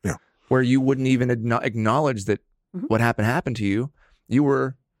 35, where you wouldn't even acknowledge that what happened to you, you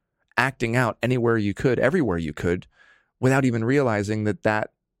were acting out anywhere you could, everywhere you could, without even realizing that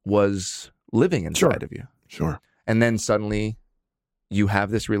was living inside of you. Sure. And then suddenly you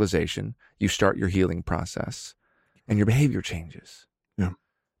have this realization, you start your healing process, and your behavior changes. Yeah.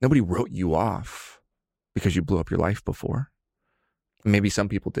 Nobody wrote you off because you blew up your life before. Maybe some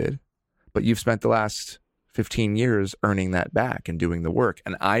people did, but you've spent the last 15 years earning that back and doing the work.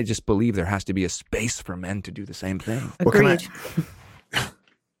 And I just believe there has to be a space for men to do the same thing. Agreed.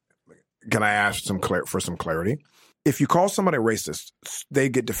 Can I ask for some clarity? If you call somebody racist, they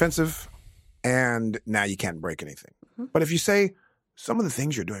get defensive, and now you can't break anything. But if you say, some of the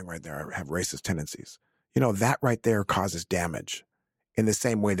things you're doing right there have racist tendencies, that right there causes damage in the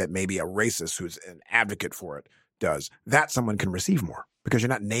same way that maybe a racist who's an advocate for it does, that someone can receive more because you're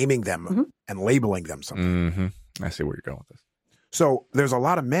not naming them and labeling them something. I see where you're going with this. So there's a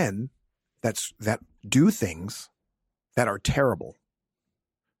lot of men that do things that are terrible.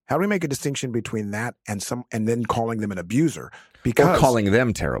 How do we make a distinction between that and then calling them an abuser? Or calling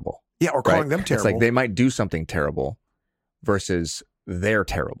them terrible. Yeah, or calling them terrible. It's like they might do something terrible versus they're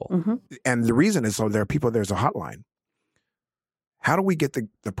terrible. Mm-hmm. And the reason is, so there's a hotline. How do we get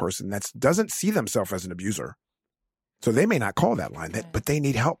the person that doesn't see themselves as an abuser? So they may not call that line, but they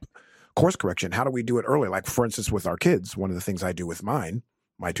need help. Course correction. How do we do it early? Like, for instance, with our kids, one of the things I do with my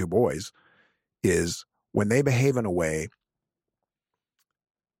 2 boys, is when they behave in a way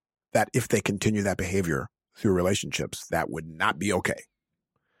that if they continue that behavior through relationships, that would not be okay.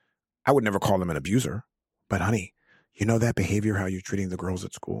 I would never call them an abuser, but honey, you know that behavior, how you're treating the girls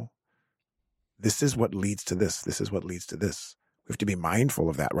at school? This is what leads to this. This is what leads to this. We have to be mindful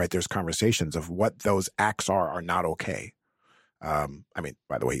of that, right? There's conversations of what those acts are not okay. I mean,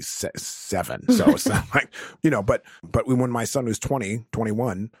 by the way, he's 7, so it's not like, but when my son was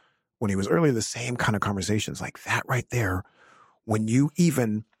 21, when he was earlier, the same kind of conversations like that right there, when you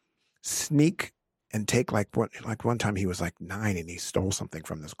even sneak and take like one time he was like 9 and he stole something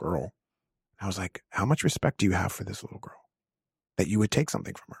from this girl. I was like, how much respect do you have for this little girl that you would take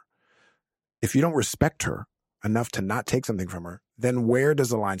something from her? If you don't respect her enough to not take something from her, then where does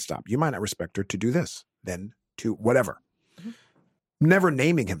the line stop? You might not respect her to do this, then to whatever. Mm-hmm. Never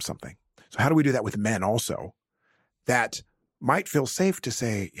naming him something. So how do we do that with men also that might feel safe to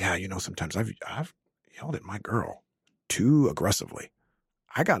say, yeah, sometimes I've yelled at my girl too aggressively.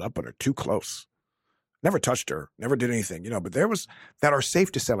 I got up on her too close. Never touched her, never did anything, but there was that are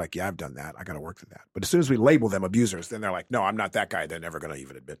safe to say like, yeah, I've done that. I got to work through that. But as soon as we label them abusers, then they're like, no, I'm not that guy. They're never going to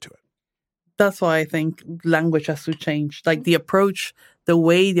even admit to it. That's why I think language has to change. Like the approach, the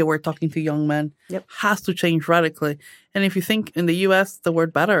way they were talking to young men has to change radically. And if you think in the U.S., the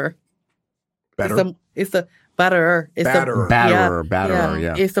word batterer is the batterer.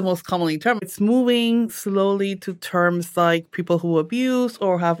 It's the most commonly term. It's moving slowly to terms like people who abuse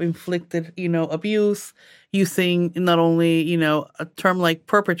or have inflicted, abuse, using not only, a term like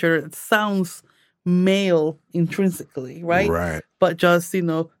perpetrator. It sounds male intrinsically, right? Right. But just,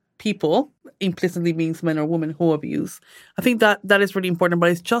 people implicitly means men or women who abuse. I think that is really important, but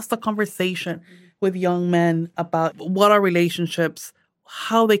it's just a conversation with young men about what are relationships,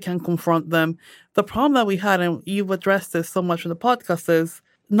 how they can confront them. The problem that we had, and you've addressed this so much in the podcast, is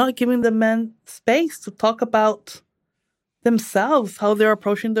not giving the men space to talk about themselves, how they're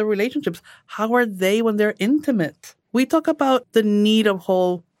approaching their relationships. How are they when they're intimate? We talk about the need of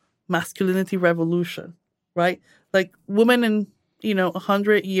whole masculinity revolution, right? Like women in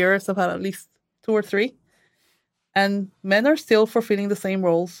 100 years have had at least 2 or 3. And men are still fulfilling the same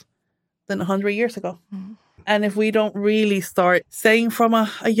roles than 100 years ago. Mm-hmm. And if we don't really start saying from a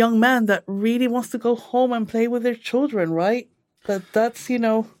young man that really wants to go home and play with their children, right? That's.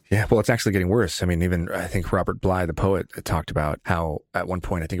 Yeah, well, it's actually getting worse. I mean, even I think Robert Bly, the poet, talked about how at one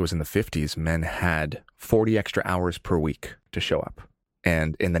point, I think it was in the 50s, men had 40 extra hours per week to show up.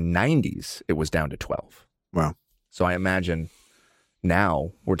 And in the 90s, it was down to 12. Wow. So I imagine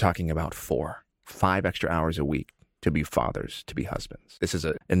now we're talking about 5 extra hours a week to be fathers, to be husbands. This is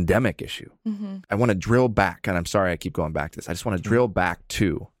an endemic issue. Mm-hmm. I want to drill back, and I'm sorry I keep going back to this. I just want to drill back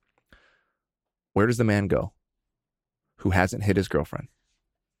to, where does the man go who hasn't hit his girlfriend?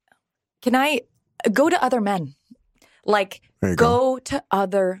 Can I go to other men? Like, go to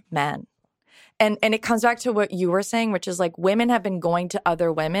other men. And it comes back to what you were saying, which is like women have been going to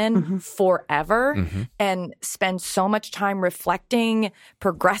other women forever and spend so much time reflecting,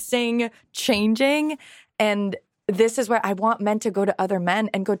 progressing, changing. And this is where I want men to go to other men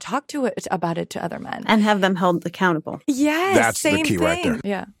and go talk about it to other men. And have them held accountable. Yes, that's same the key thing. right there.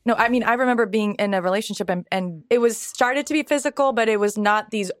 Yeah. No, I mean, I remember being in a relationship and it was started to be physical, but it was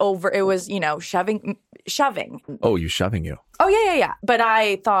not these it was, shoving. Oh, you shoving you? Oh, yeah. But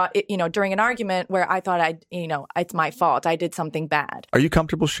I thought, during an argument where I thought it's my fault. I did something bad. Are you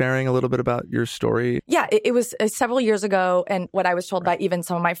comfortable sharing a little bit about your story? Yeah, it was several years ago. And what I was told by even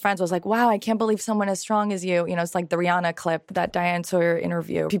some of my friends was like, wow, I can't believe someone as strong as you. It's like the Rihanna clip, that Diane Sawyer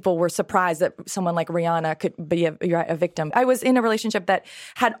interview. People were surprised that someone like Rihanna could be a victim. I was in a relationship that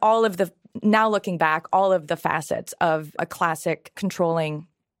had now looking back, all of the facets of a classic controlling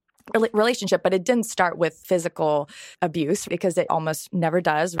relationship, but it didn't start with physical abuse because it almost never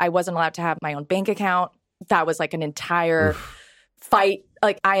does. I wasn't allowed to have my own bank account. That was like an entire fight.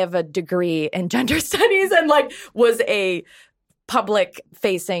 Like, I have a degree in gender studies and was a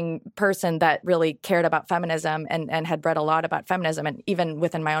public-facing person that really cared about feminism and had read a lot about feminism. And even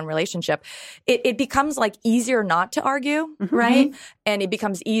within my own relationship, it becomes easier not to argue, right? And it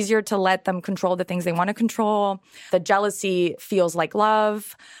becomes easier to let them control the things they want to control. The jealousy feels like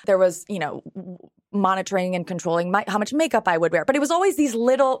love. There was, monitoring and controlling how much makeup I would wear. But it was always these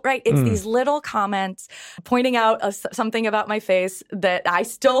little, right? It's these little comments pointing out something about my face that I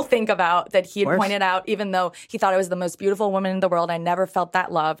still think about that he had pointed out, even though he thought I was the most beautiful woman in the world. I never felt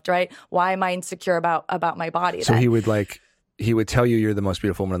that loved, right? Why am I insecure about my body? So he would tell you you're the most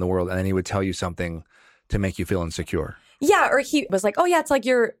beautiful woman in the world, and then he would tell you something to make you feel insecure. Yeah, or he was like, oh yeah, it's like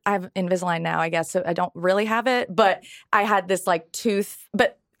I have Invisalign now, I guess, so I don't really have it, but I had this like tooth,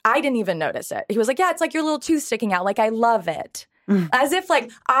 but I didn't even notice it. He was like, yeah, it's like your little tooth sticking out. Like, I love it. As if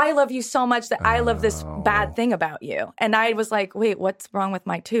like, I love you so much that I love this bad thing about you. And I was like, wait, what's wrong with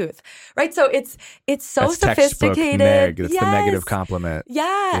my tooth? Right? So it's so That's sophisticated. Neg. That's the negative compliment.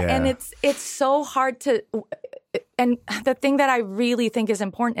 Yeah. And it's so hard to... And the thing that I really think is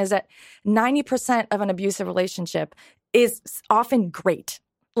important is that 90% of an abusive relationship is often great.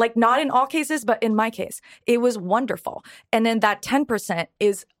 Like, not in all cases, but in my case, it was wonderful. And then that 10%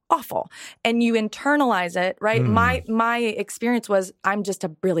 is awful. And you internalize it, right? My experience was, I'm just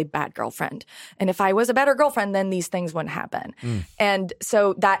a really bad girlfriend. And if I was a better girlfriend, then these things wouldn't happen. And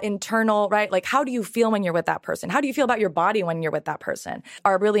so that internal, right? Like, how do you feel when you're with that person? How do you feel about your body when you're with that person?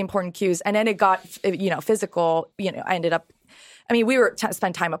 Are really important cues. And then it got, physical. I ended up, we were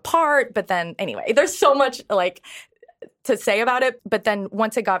spent time apart, but then anyway, there's so much like to say about it. But then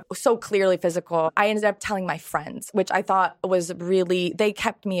once it got so clearly physical, I ended up telling my friends, which I thought was really, they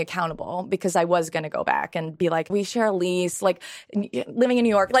kept me accountable because I was going to go back and be like, we share a lease, like living in New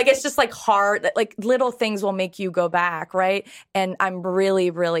York. Like, it's just like hard, like little things will make you go back, right? And I'm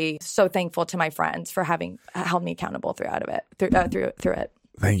really, really so thankful to my friends for having held me accountable through it.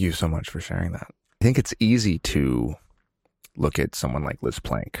 Thank you so much for sharing that. I think it's easy to look at someone like Liz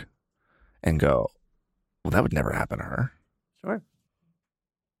Plank and go, well, that would never happen to her. Sure.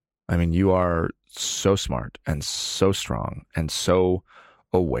 You are so smart and so strong and so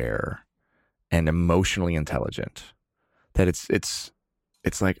aware and emotionally intelligent that it's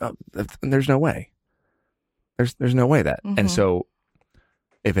like, oh, there's no way. There's no way that. And so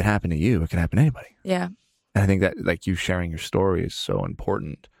if it happened to you, it can happen to anybody. Yeah. And I think that like you sharing your story is so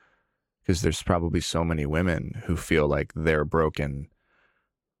important because there's probably so many women who feel like they're broken,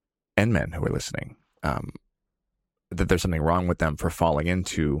 and men who are listening. That there's something wrong with them for falling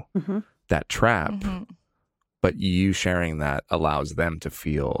into that trap. But you sharing that allows them to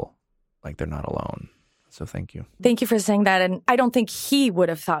feel like they're not alone. So thank you. Thank you for saying that. And I don't think he would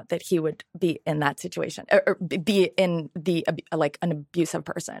have thought that he would be in that situation or be in like an abusive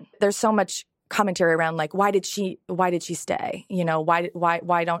person. There's so much commentary around like, why did she stay?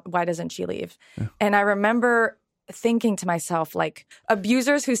 Why doesn't she leave? Yeah. And I remember thinking to myself, like,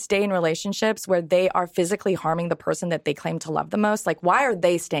 abusers who stay in relationships where they are physically harming the person that they claim to love the most, like, why are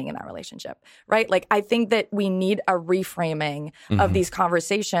they staying in that relationship, right? Like, I think that we need a reframing of these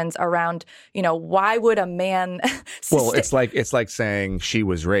conversations around, why would a man... Well, it's like saying she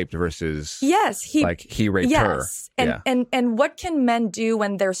was raped versus he raped her. And what can men do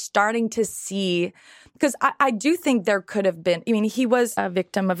when they're starting to see... Because I do think there could have been, he was a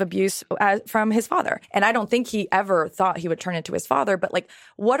victim of abuse from his father. And I don't think he ever thought he would turn into his father. But like,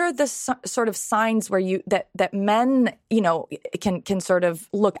 what are the sort of signs where that men, can sort of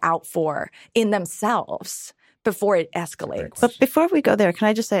look out for in themselves before it escalates? But before we go there, can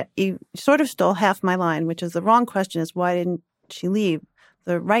I just say, you sort of stole half my line, which is the wrong question is, why didn't she leave?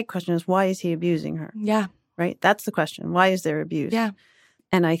 The right question is, why is he abusing her? Yeah. Right? That's the question. Why is there abuse? Yeah.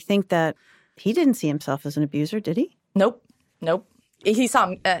 And I think that he didn't see himself as an abuser, did he? Nope. He saw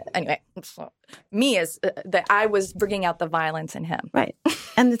me as that I was bringing out the violence in him. Right.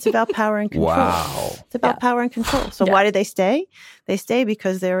 And it's about power and control. Wow. It's about power and control. So why did they stay? They stay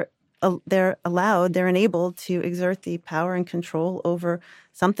because they're enabled to exert the power and control over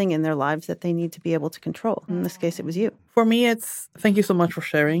something in their lives that they need to be able to control. In this case, it was you. For me, thank you so much for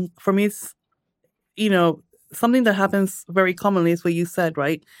sharing. For me, it's, something that happens very commonly is what you said,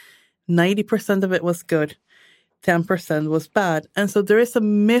 right? 90% of it was good, 10% was bad. And so there is a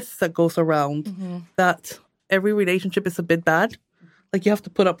myth that goes around that every relationship is a bit bad. Like, you have to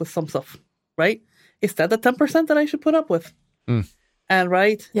put up with some stuff, right? Is that the 10% that I should put up with? And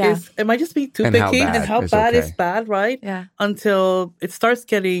am I just being too picky? And how bad is bad, right? Yeah. Until it starts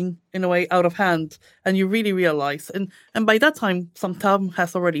getting, in a way, out of hand, and you really realize. And by that time, some time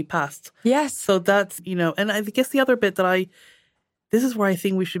has already passed. Yes. So that's, and I guess the other bit this is where I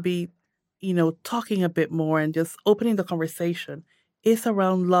think we should be, talking a bit more and just opening the conversation, is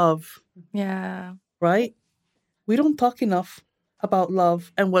around love. Yeah. Right? We don't talk enough about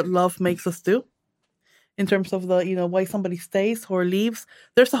love and what love makes us do. in terms of the, why somebody stays or leaves.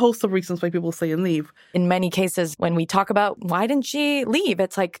 There's a host of reasons why people stay and leave. In many cases, when we talk about why didn't she leave,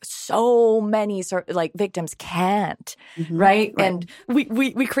 it's like so many victims can't, right? And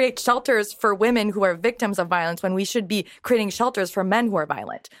we create shelters for women who are victims of violence when we should be creating shelters for men who are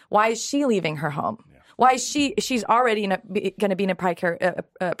violent. Why is she leaving her home? Why is she's already going to be in a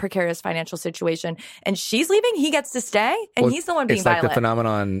precarious financial situation, and she's leaving? He gets to stay, and he's the one being violent. It's like the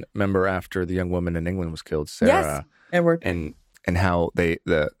phenomenon, remember, after the young woman in England was killed, Sarah, Edward, and how they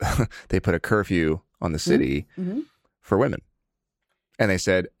put a curfew on the city for women, and they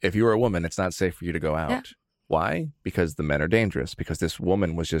said if you were a woman, it's not safe for you to go out. Yeah. Why? Because the men are dangerous. Because this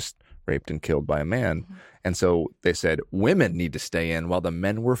woman was just raped and killed by a man. And so they said women need to stay in while the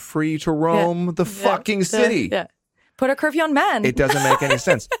men were free to roam the fucking city. Yeah. Put a curfew on men. It doesn't make any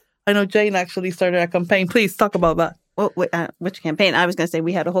sense. I know Jane actually started a campaign. Please talk about that. Well, which campaign? I was going to say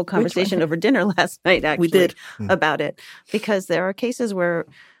we had a whole conversation over dinner last night, actually. We did. About it. Because there are cases where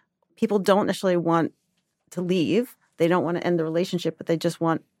people don't necessarily want to leave. They don't want to end the relationship, but they just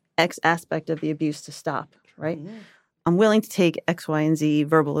want X aspect of the abuse to stop. Right? I'm willing to take X, Y, and Z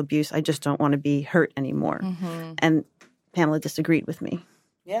verbal abuse. I just don't want to be hurt anymore. And Pamela disagreed with me.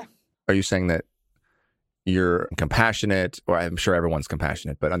 Yeah. Are you saying that you're compassionate, or I'm sure everyone's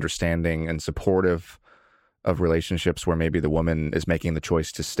compassionate, but understanding and supportive of relationships where maybe the woman is making the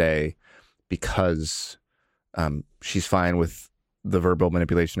choice to stay because she's fine with the verbal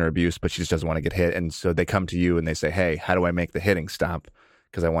manipulation or abuse, but she just doesn't want to get hit. And so they come to you and they say, hey, how do I make the hitting stop?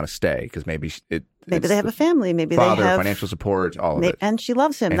 Because I want to stay. Because maybe they have a family. Maybe father, they have financial support, all of it. And she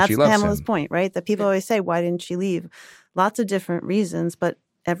loves him. That's Pamela's point, right? That people always say, why didn't she leave? Lots of different reasons, but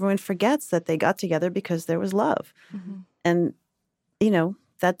everyone forgets that they got together because there was love. And,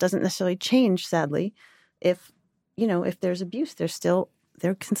 that doesn't necessarily change, sadly. If there's abuse,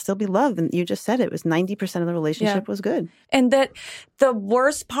 there can still be love. And you just said it was 90% of the relationship was good. And that the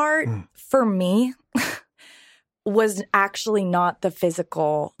worst part for me was actually not the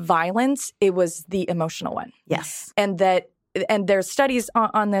physical violence. It was the emotional one. Yes. And there's studies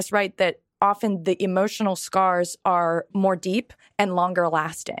on this, right, that often the emotional scars are more deep and longer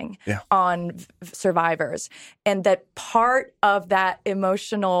lasting on survivors. And that part of that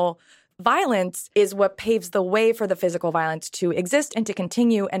emotional violence is what paves the way for the physical violence to exist and to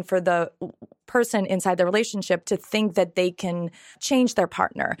continue, and for the person inside the relationship to think that they can change their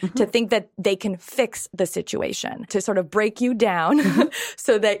partner, to think that they can fix the situation, to sort of break you down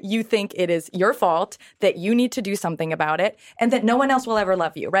so that you think it is your fault, that you need to do something about it, and that no one else will ever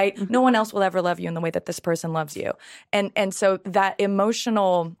love you, right? No one else will ever love you in the way that this person loves you. And so that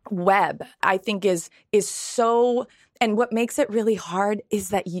emotional web, I think, is so... And what makes it really hard is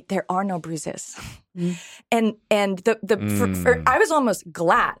that there are no bruises. And I was almost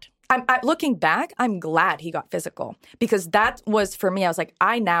glad. Looking back, I'm glad he got physical, because that was, for me, I was like,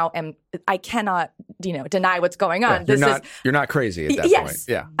 I cannot, deny what's going on. You're not crazy at that point.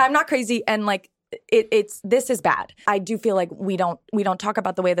 Yeah. I'm not crazy. And this is bad. I do feel like we don't talk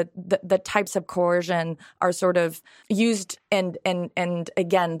about the way that the types of coercion are sort of used, and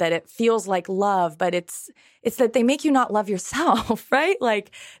again, that it feels like love, but it's that they make you not love yourself, right? Like,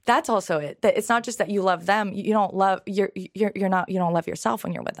 that's also it. That it's not just that you love them, you don't love you don't love yourself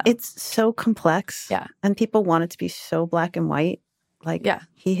when you're with them. It's so complex. Yeah. And people want it to be so black and white. Like,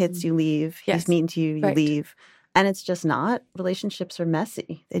 he hits, you leave. He's mean to you, you leave. And it's just not. Relationships are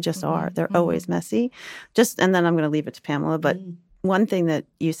messy. They just are. They're always messy. And then I'm going to leave it to Pamela. But one thing that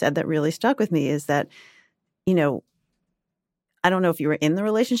you said that really stuck with me is that, I don't know if you were in the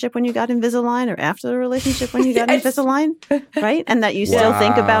relationship when you got Invisalign or after the relationship when you got Invisalign, right? And that you still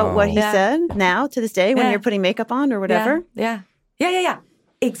think about what he said now to this day when you're putting makeup on or whatever. Yeah.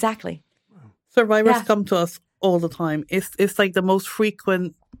 Exactly. Survivors come to us all the time. It's like the most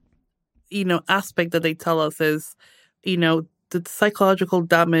frequent aspect that they tell us is, the psychological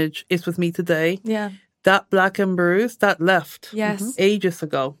damage is with me today. Yeah. That black and bruise, that left ages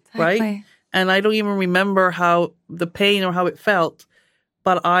ago, exactly. Right? And I don't even remember how the pain or how it felt,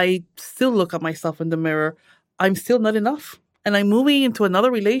 but I still look at myself in the mirror. I'm still not enough. And I'm moving into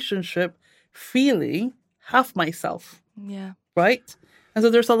another relationship feeling half myself. Yeah. Right? And so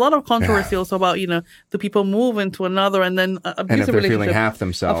there's a lot of controversy also about, do people move into another and then abusive relationship. And if they're feeling half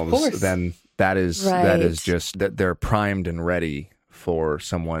themselves, then that is just that they're primed and ready for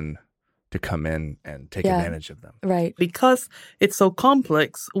someone to come in and take advantage of them. Right. Because it's so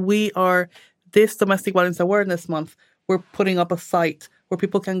complex, this Domestic Violence Awareness Month, we're putting up a site where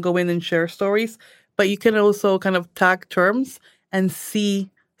people can go in and share stories, but you can also kind of tag terms and see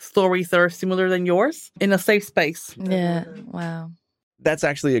stories that are similar than yours in a safe space. Yeah. Wow. that's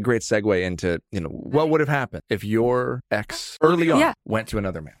actually a great segue into, what would have happened if your ex early on went to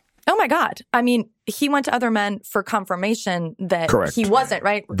another man? Oh my God. I mean, he went to other men for confirmation that he wasn't,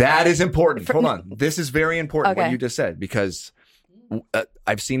 right? That is important. Hold on. This is very important, what you just said, because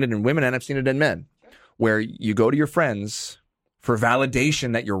I've seen it in women and I've seen it in men, where you go to your friends for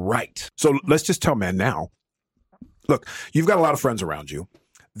validation that you're right. So let's just tell men now, look, you've got a lot of friends around you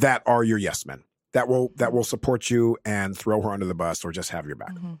that are your yes men, that will support you and throw her under the bus or just have your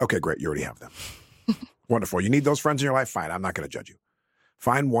back. Mm-hmm. Okay, great. You already have them. Wonderful. You need those friends in your life? Fine. I'm not going to judge you.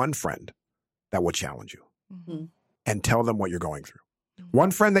 Find one friend that will challenge you and tell them what you're going through.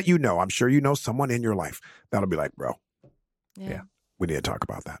 One friend that I'm sure you know someone in your life that'll be like, bro, we need to talk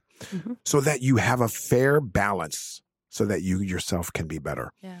about that. So that you have a fair balance so that you yourself can be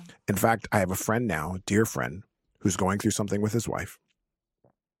better. Yeah. In fact, I have a friend now, a dear friend, who's going through something with his wife.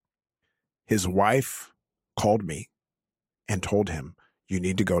 His wife called me and told him, you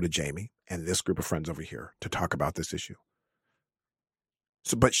need to go to Jamie and this group of friends over here to talk about this issue.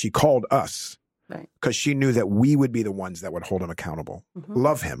 So, but she called us because she knew that we would be the ones that would hold him accountable,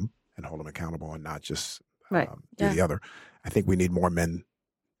 love him and hold him accountable and not just do the other. I think we need more men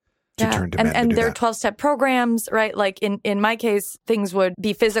to turn to men and to do their that. 12-step programs, right? Like in my case, things would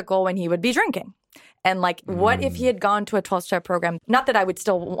be physical when he would be drinking. And like, what if he had gone to a 12-step program? Not that I would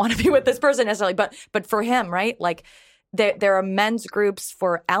still want to be with this person necessarily, but for him, right? Like, there are men's groups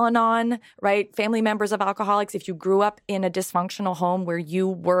for Al-Anon, right? Family members of alcoholics. If you grew up in a dysfunctional home where you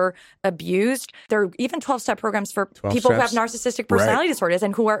were abused, there are even 12-step programs for people who have narcissistic personality disorders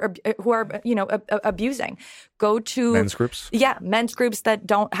and who are abusing. Go to men's groups. Yeah, men's groups that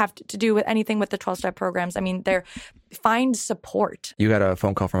don't have to do with anything with the 12-step programs. I mean, find support. You got a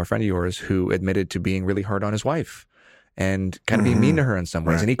phone call from a friend of yours who admitted to being really hard on his wife and kind of being mean to her in some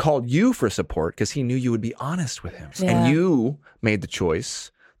ways. And he called you for support because he knew you would be honest with him. Yeah. And you made the choice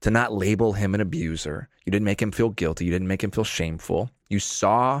to not label him an abuser. You didn't make him feel guilty. You didn't make him feel shameful. You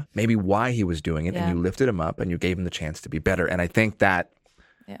saw maybe why he was doing it and you lifted him up and you gave him the chance to be better. And I think that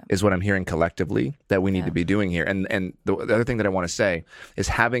is what I'm hearing collectively that we need to be doing here. And the other thing that I want to say is,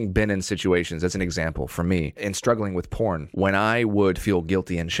 having been in situations, as an example for me, in struggling with porn, when I would feel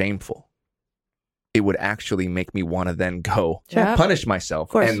guilty and shameful, it would actually make me want to then go punish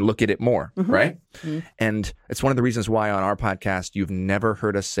myself and look at it more, right? And it's one of the reasons why on our podcast, you've never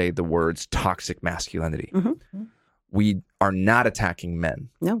heard us say the words toxic masculinity. We are not attacking men.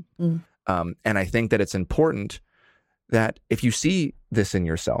 No. And I think that it's important that if you see this in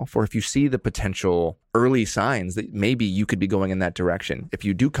yourself, or if you see the potential early signs that maybe you could be going in that direction, if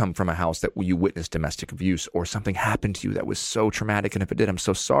you do come from a house that you witnessed domestic abuse or something happened to you that was so traumatic, and if it did, I'm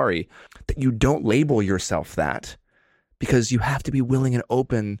so sorry, that you don't label yourself that, because you have to be willing and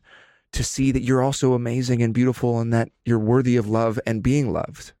open to see that you're also amazing and beautiful and that you're worthy of love and being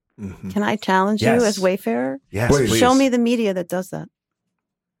loved. Can I challenge you as Wayfarer? Yes, please. Show me the media that does that.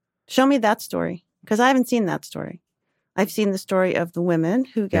 Show me that story, because I haven't seen that story. I've seen the story of the women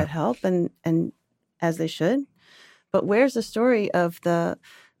who get help and as they should. But where's the story of the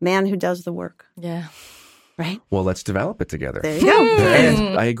man who does the work? Yeah. Right? Well, let's develop it together. There you go.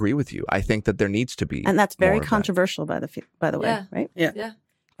 And I agree with you. I think that there needs to be. And that's very controversial, by the way, right? Yeah.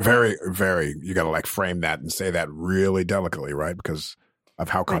 Very, very, you got to like frame that and say that really delicately, right? Because of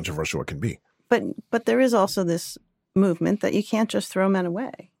how controversial it can be. But there is also this movement that you can't just throw men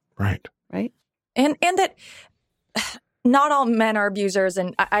away. Right. Right? And that not all men are abusers,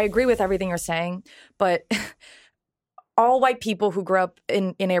 and I agree with everything you're saying, but all white people who grew up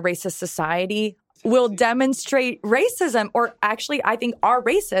in a racist society will demonstrate racism, or actually I think are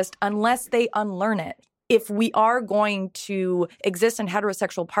racist unless they unlearn it. If we are going to exist in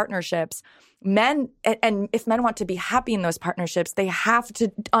heterosexual partnerships, men, and if men want to be happy in those partnerships, they have to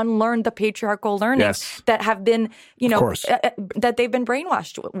unlearn the patriarchal learnings that have been, that they've been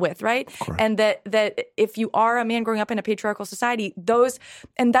brainwashed with, right? And that if you are a man growing up in a patriarchal society,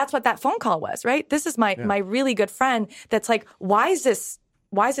 and that's what that phone call was, right? This is my really good friend that's like, why is this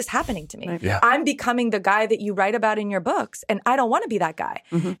happening to me? Right. Yeah. I'm becoming the guy that you write about in your books, and I don't want to be that guy.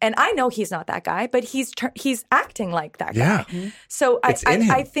 And I know he's not that guy, but he's acting like that guy. So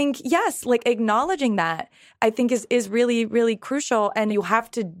I think, yes, like acknowledging that, I think is really, really crucial, and you have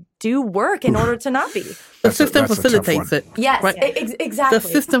to do work in order to not be. The system facilitates it. Yes, right? Exactly. The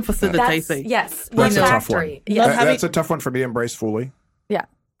system facilitates it. Yes. That's a tough factory. one. That's a tough one for me to embrace fully. Yeah.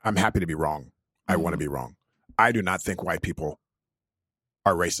 I'm happy to be wrong. I want to be wrong. I do not think white people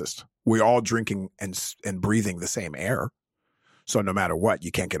are racist. We're all drinking and breathing the same air. So no matter what,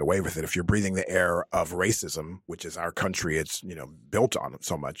 you can't get away with it. If you're breathing the air of racism, which is our country, it's built on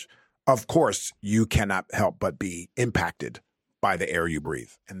so much. Of course, you cannot help but be impacted by the air you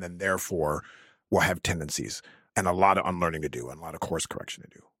breathe, and then therefore will have tendencies and a lot of unlearning to do and a lot of course correction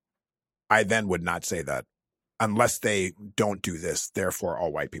to do. I then would not say that unless they don't do this, therefore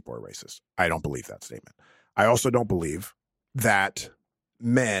all white people are racist. I don't believe that statement. I also don't believe that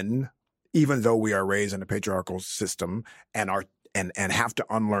men, even though we are raised in a patriarchal system and have to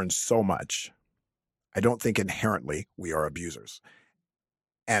unlearn so much, I don't think inherently we are abusers.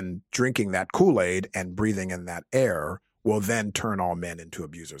 And drinking that Kool-Aid and breathing in that air will then turn all men into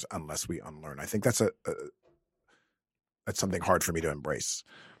abusers unless we unlearn. I think that's that's something hard for me to embrace.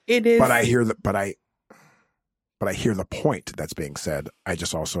 It is. But I hear I hear the point that's being said. I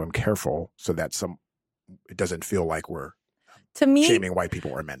just also am careful so that it doesn't feel like we're shaming white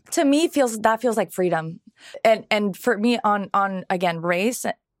people or men. To me, feels like freedom. And for me on again, race,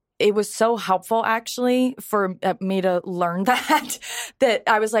 it was so helpful actually for me to learn that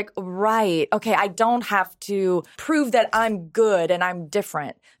I was like, right, okay, I don't have to prove that I'm good and I'm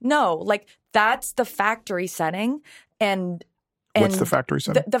different. No, like that's the factory setting. And what's the factory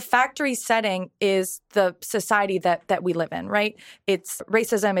setting? The factory setting is the society that we live in, right? It's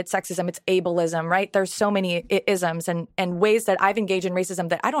racism, it's sexism, it's ableism, right? There's so many isms and ways that I've engaged in racism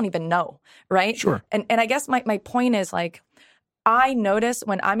that I don't even know, right? Sure. And I guess my point is like, I notice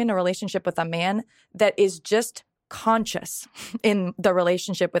when I'm in a relationship with a man that is just conscious in the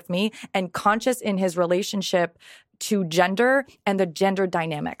relationship with me and conscious in his relationship to gender and the gender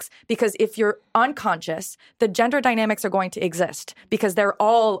dynamics. Because if you're unconscious, the gender dynamics are going to exist because they're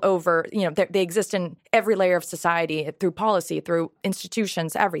all over, they exist in every layer of society, through policy, through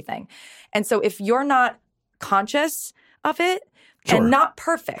institutions, everything. And so if you're not conscious of it, sure. And not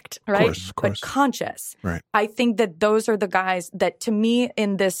perfect, right? Of course. But conscious. Right. I think that those are the guys that, to me,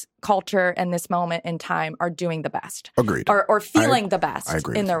 in this culture and this moment in time, are doing the best. Agreed. Or feeling the best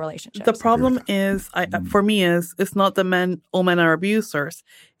in their you. relationships. The problem is, for me, it's not that all men are abusers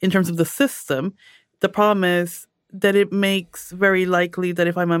in terms of the system. The problem is that it makes very likely that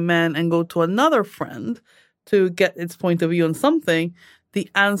if I'm a man and go to another friend to get its point of view on something, the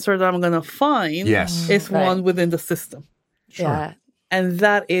answer that I'm going to find is one within the system. Sure. Yeah. And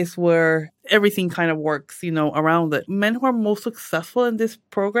that is where everything kind of works, around it. Men who are most successful in these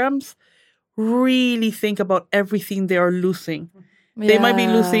programs really think about everything they are losing. Yeah. They might be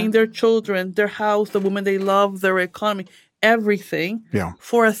losing their children, their house, the woman they love, their economy, everything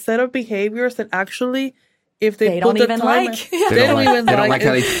for a set of behaviors that actually, if they put the time they don't like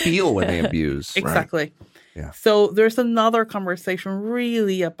how they feel when they abuse. Exactly. Right. Yeah. So there's another conversation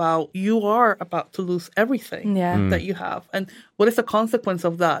really about you are about to lose everything that you have. And what is the consequence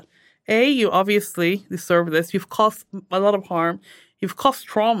of that? You obviously deserve this. You've caused a lot of harm. You've caused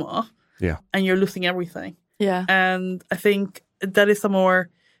trauma. Yeah. And you're losing everything. Yeah. And I think that is a more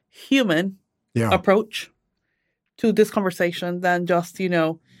human approach to this conversation than just,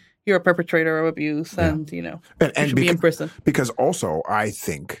 you're a perpetrator of abuse and you should be in prison. Because also I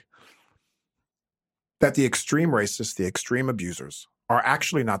think that the extreme racists, the extreme abusers, are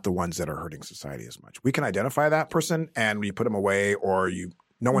actually not the ones that are hurting society as much. We can identify that person and you put them away, or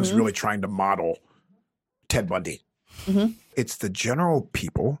no one's really trying to model Ted Bundy. Mm-hmm. It's the general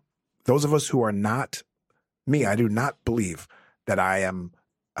people, those of us who are not me. I do not believe that I am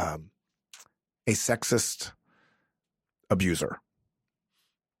a sexist abuser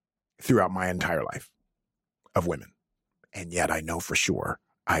throughout my entire life of women. And yet I know for sure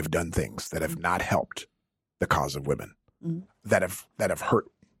I've done things that have not helped the cause of women, that have hurt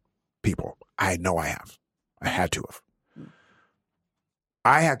people. I know I have. I had to have.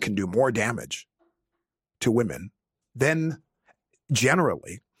 I can do more damage to women than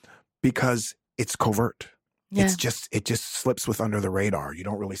generally because it's covert. Yeah. It just slips under the radar. You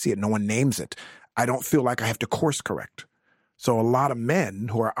don't really see it. No one names it. I don't feel like I have to course correct. So a lot of men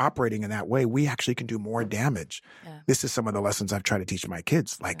who are operating in that way, we actually can do more damage. Yeah. This is some of the lessons I've tried to teach my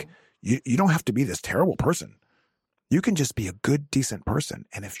kids. Like, you don't have to be this terrible person. You can just be a good, decent person.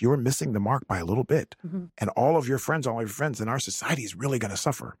 And if you're missing the mark by a little bit, and all of your friends, then our society is really going to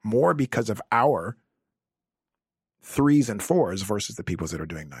suffer more because of our 3s and 4s versus the people that are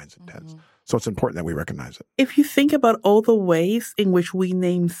doing 9s and 10s. So it's important that we recognize it. If you think about all the ways in which we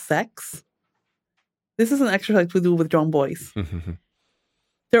name sex, this is an exercise we do with young boys.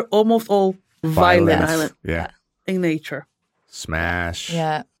 They're almost all violent in nature. Smash.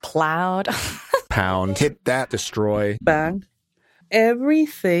 Yeah. Plowed. Pound. Hit that. Destroy. Bang.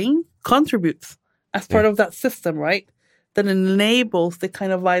 Everything contributes as part of that system, right? That enables the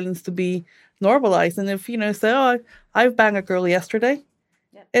kind of violence to be normalized. And if, say, I've banged a girl yesterday,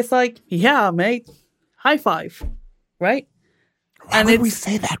 it's like, yeah, mate, high five, right? Why would we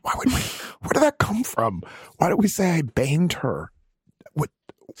say that? Where did that come from? Why did we say I banged her?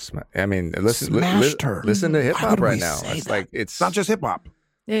 I mean, Smashed her. Listen to hip Why hop would we right now. say It's that? like it's not just hip hop.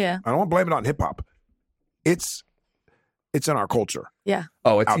 Yeah. I don't want to blame it on hip hop. It's in our culture. Yeah.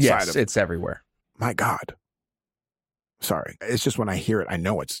 Oh, it's outside of- it's everywhere. My God. Sorry. It's just when I hear it, I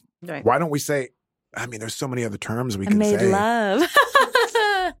know it's. Right. Why don't we say? I mean, there's so many other terms we I can made say. love.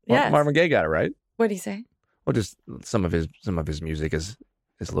 Yes. Marvin Gaye got it right. What do you say? Well, just some of his music is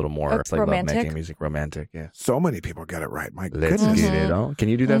a little more it's like romantic? lovemaking music, romantic. Yeah. So many people get it right. My Let's goodness. get it on. Can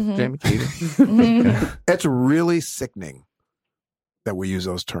you do that, Jamie? Can you do- Mhm. It's really sickening that we use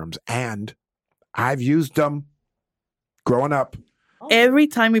those terms, and I've used them growing up. Every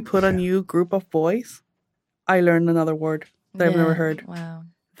time we put a new group of boys, I learn another word that I've never heard. Wow.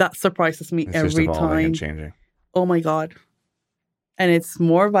 That surprises me It's just every evolving time. and changing. Oh my God. And it's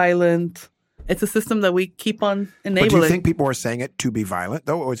more violent. It's a system that we keep on enabling. But do you think people are saying it to be violent,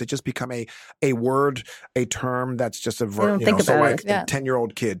 though, or has it just become a word, a term that's just a don't verb? think So about like it. Yeah. a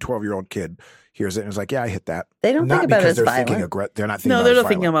 10-year-old kid, 12-year-old kid hears it and is like, yeah, I hit that. They don't Not think about it because as they're violent. thinking they're not thinking No, about they're it as not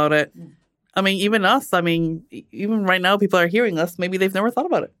thinking violent. about it. I mean, even us, even right now, people are hearing us. Maybe they've never thought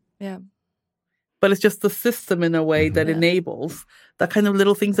about it. Yeah. But it's just the system in a way that Yeah. enables that kind of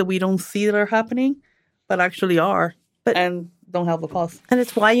little things that we don't see that are happening, but actually are, and don't help the cause. And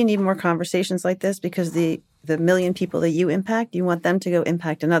it's why you need more conversations like this, because the million people that you impact, you want them to go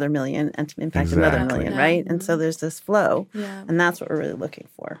impact another million and to impact another Exactly. million, Yeah. right? And so there's this flow, Yeah. and that's what we're really looking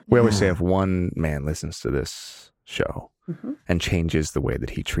for. We always say if one man listens to this show Mhm. and changes the way that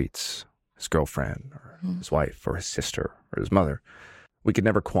he treats his girlfriend or his wife or his sister or his mother, we could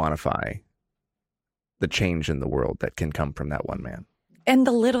never quantify the change in the world that can come from that one man. And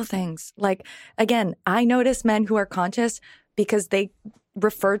the little things. Like, again, I notice men who are conscious because they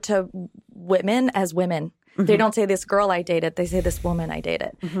refer to women as women. They don't say this girl I dated. They say this woman I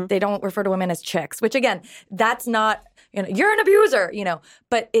dated. They don't refer to women as chicks, which again, that's not, you're an abuser,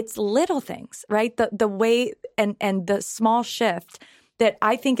 but it's little things, right? The way and the small shift that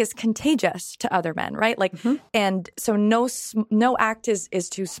I think is contagious to other men, right? Like, and so no act is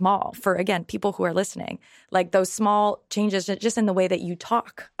too small for, again, people who are listening. Like those small changes just in the way that you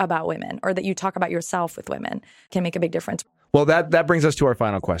talk about women or that you talk about yourself with women can make a big difference. Well, that brings us to our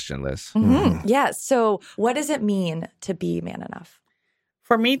final question, Liz. Yeah. So what does it mean to be man enough?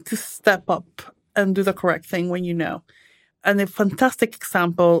 For me to step up and do the correct thing when you know. And a fantastic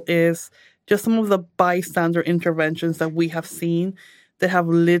example is just some of the bystander interventions that we have seen that have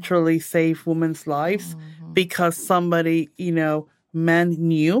literally saved women's lives because somebody, men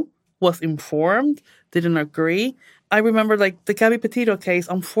knew, was informed, didn't agree. I remember like the Gabby Petito case,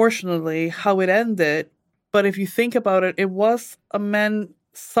 unfortunately, how it ended. But if you think about it, it was a man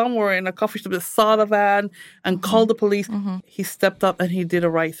somewhere in a coffee shop that saw the van and called the police. He stepped up and he did the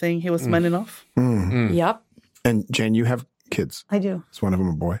right thing. He was man enough. Yep. And Jane, you have kids. I do. Is one of them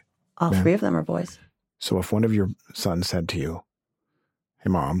a boy? All Yeah. 3 of them are boys. So if one of your sons said to you, hey,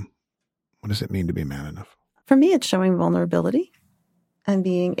 Mom, what does it mean to be man enough? For me, it's showing vulnerability and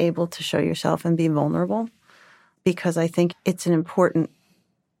being able to show yourself and be vulnerable, because I think it's an important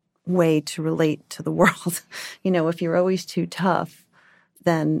way to relate to the world. If you're always too tough,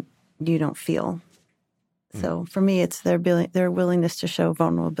 then you don't feel. So for me, it's their willingness to show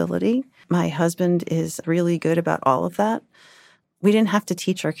vulnerability. My husband is really good about all of that. We didn't have to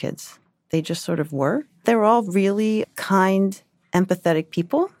teach our kids. They just sort of were. They were all really kind, empathetic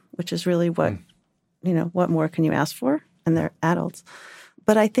people, which is really what, what more can you ask for? And they're adults.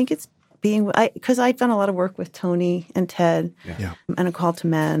 But I think it's because I've done a lot of work with Tony and Ted and A Call to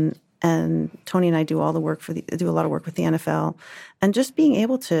Men. And Tony and I do all the work do a lot of work with the NFL. And just being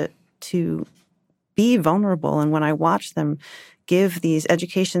able to be vulnerable. And when I watch them give these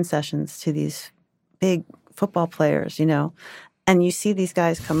education sessions to these big football players, and you see these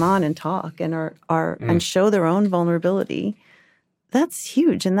guys come on and talk and and show their own vulnerability, that's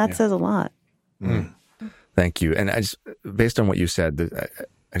huge. And that says a lot. Thank you. And based on what you said,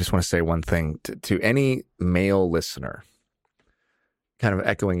 I just want to say one thing to any male listener, kind of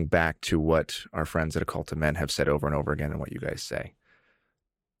echoing back to what our friends at A Call to Men have said over and over again and what you guys say.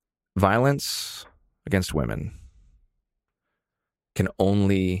 Violence against women can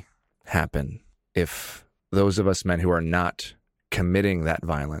only happen if those of us men who are not committing that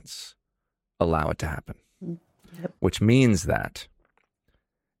violence allow it to happen. Yep. Which means that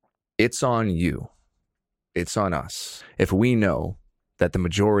it's on you. It's on us. If we know that the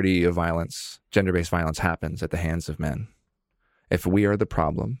majority of violence, gender-based violence, happens at the hands of men, if we are the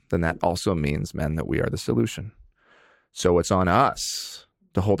problem, then that also means, men, that we are the solution. So it's on us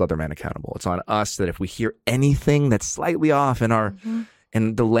to hold other men accountable. It's on us that if we hear anything that's slightly off in our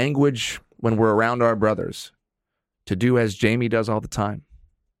in the language when we're around our brothers, to do as Jamie does all the time,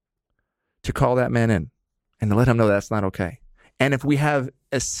 to call that man in and to let him know that's not okay. And if we have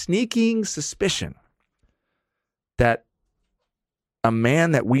a sneaking suspicion that a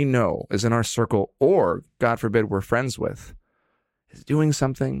man that we know is in our circle, or God forbid we're friends with, is doing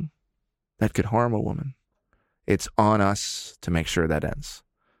something that could harm a woman, it's on us to make sure that ends.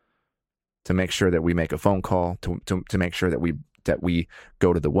 To make sure that we make a phone call, to make sure that we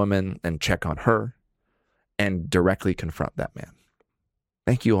go to the woman and check on her and directly confront that man.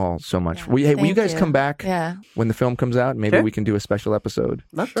 Thank you all so much. Yeah, will you guys come back when the film comes out? Maybe we can do a special episode.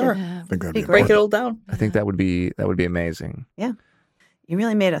 Love Sure. to. I think that'd be Break it all down. I think that would be amazing. Yeah. You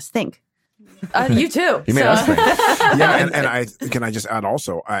really made us think. You too. You made us think. Yeah, and I can I just add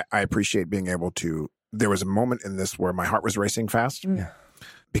also, I appreciate being able to. There was a moment in this where my heart was racing fast. Yeah.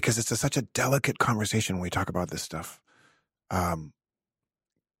 Because it's such a delicate conversation when we talk about this stuff.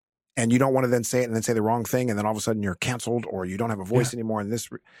 And you don't want to then say it and then say the wrong thing, and then all of a sudden you're canceled or you don't have a voice anymore.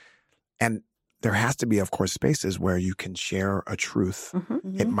 And there has to be, of course, spaces where you can share a truth.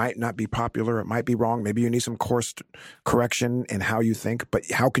 It might not be popular. It might be wrong. Maybe you need some course correction in how you think. But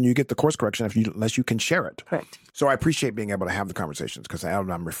how can you get the course correction unless you can share it? Correct. So I appreciate being able to have the conversations because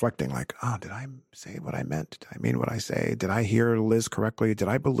I'm reflecting like, did I say what I meant? Did I mean what I say? Did I hear Liz correctly? Did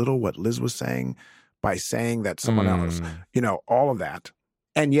I belittle what Liz was saying by saying that someone else? All of that.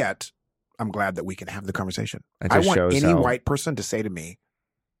 And yet, I'm glad that we can have the conversation. I want any white person to say to me,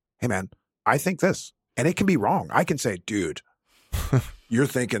 hey, man, I think this. And it can be wrong. I can say, dude, you're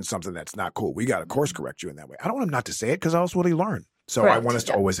thinking something that's not cool. We got to course correct you in that way. I don't want him not to say it because else will he learn? So I want us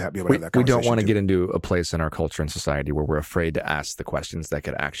to always be able to have that conversation. We don't want to get into a place in our culture and society where we're afraid to ask the questions that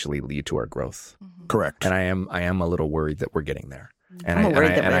could actually lead to our growth. Correct. And I am a little worried that we're getting there. And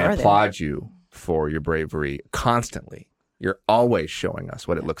I applaud you for your bravery constantly. You're always showing us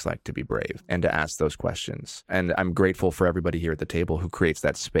what it looks like to be brave and to ask those questions. And I'm grateful for everybody here at the table who creates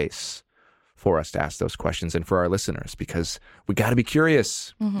that space for us to ask those questions, and for our listeners, because we got to be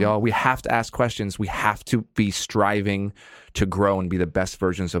curious, y'all. We have to ask questions. We have to be striving to grow and be the best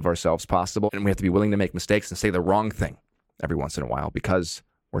versions of ourselves possible. And we have to be willing to make mistakes and say the wrong thing every once in a while because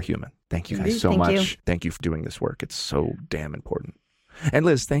we're human. Thank you guys so much. Thank you for doing this work. It's so damn important. And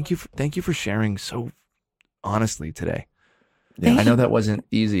Liz, thank you for sharing so honestly today. Yeah, I know that wasn't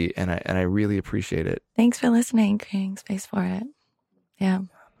easy, and I really appreciate it. Thanks for listening, creating space for it. Yeah.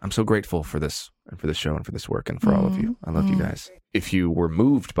 I'm so grateful for this and for the show and for this work and for all of you. I love you guys. If you were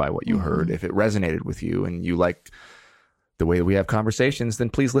moved by what you heard, if it resonated with you and you liked the way we have conversations, then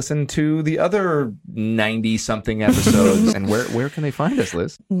please listen to the other 90-something episodes. And where can they find us,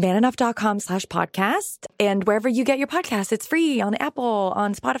 Liz? manenough.com/podcast. And wherever you get your podcasts, it's free on Apple,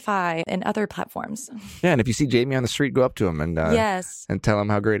 on Spotify, and other platforms. Yeah, and if you see Jamie on the street, go up to him and tell him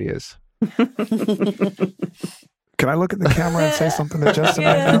how great he is. Can I look at the camera and say something to Justin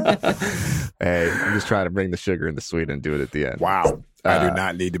right now? Hey, I'm just trying to bring the sugar and the sweet and do it at the end. Wow. I do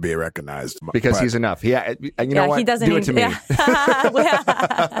not need to be recognized. Because he's enough. Yeah, you know what? He doesn't do it to me. Yeah.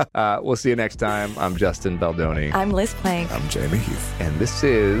 We'll see you next time. I'm Justin Baldoni. I'm Liz Plank. I'm Jamie Heath. And this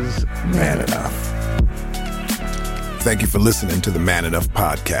is Man Enough. Thank you for listening to the Man Enough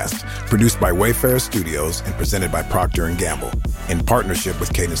podcast, produced by Wayfarer Studios and presented by Procter & Gamble, in partnership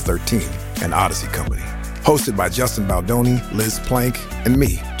with Cadence 13, an Odyssey company. Hosted by Justin Baldoni, Liz Plank, and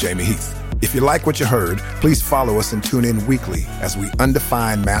me, Jamie Heath. If you like what you heard, please follow us and tune in weekly as we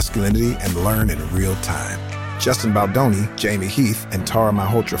undefine masculinity and learn in real time. Justin Baldoni, Jamie Heath, and Tara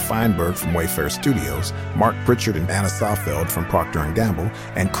Malhotra Feinberg from Wayfarer Studios, Mark Pritchard and Anna Saalfeld from Procter & Gamble,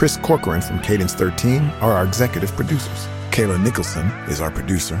 and Chris Corcoran from Cadence 13 are our executive producers. Kayla Nicholson is our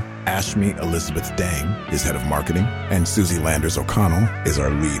producer. Ashmi Elizabeth Dang is head of marketing, and Susie Landers O'Connell is our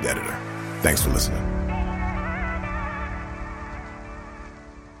lead editor. Thanks for listening.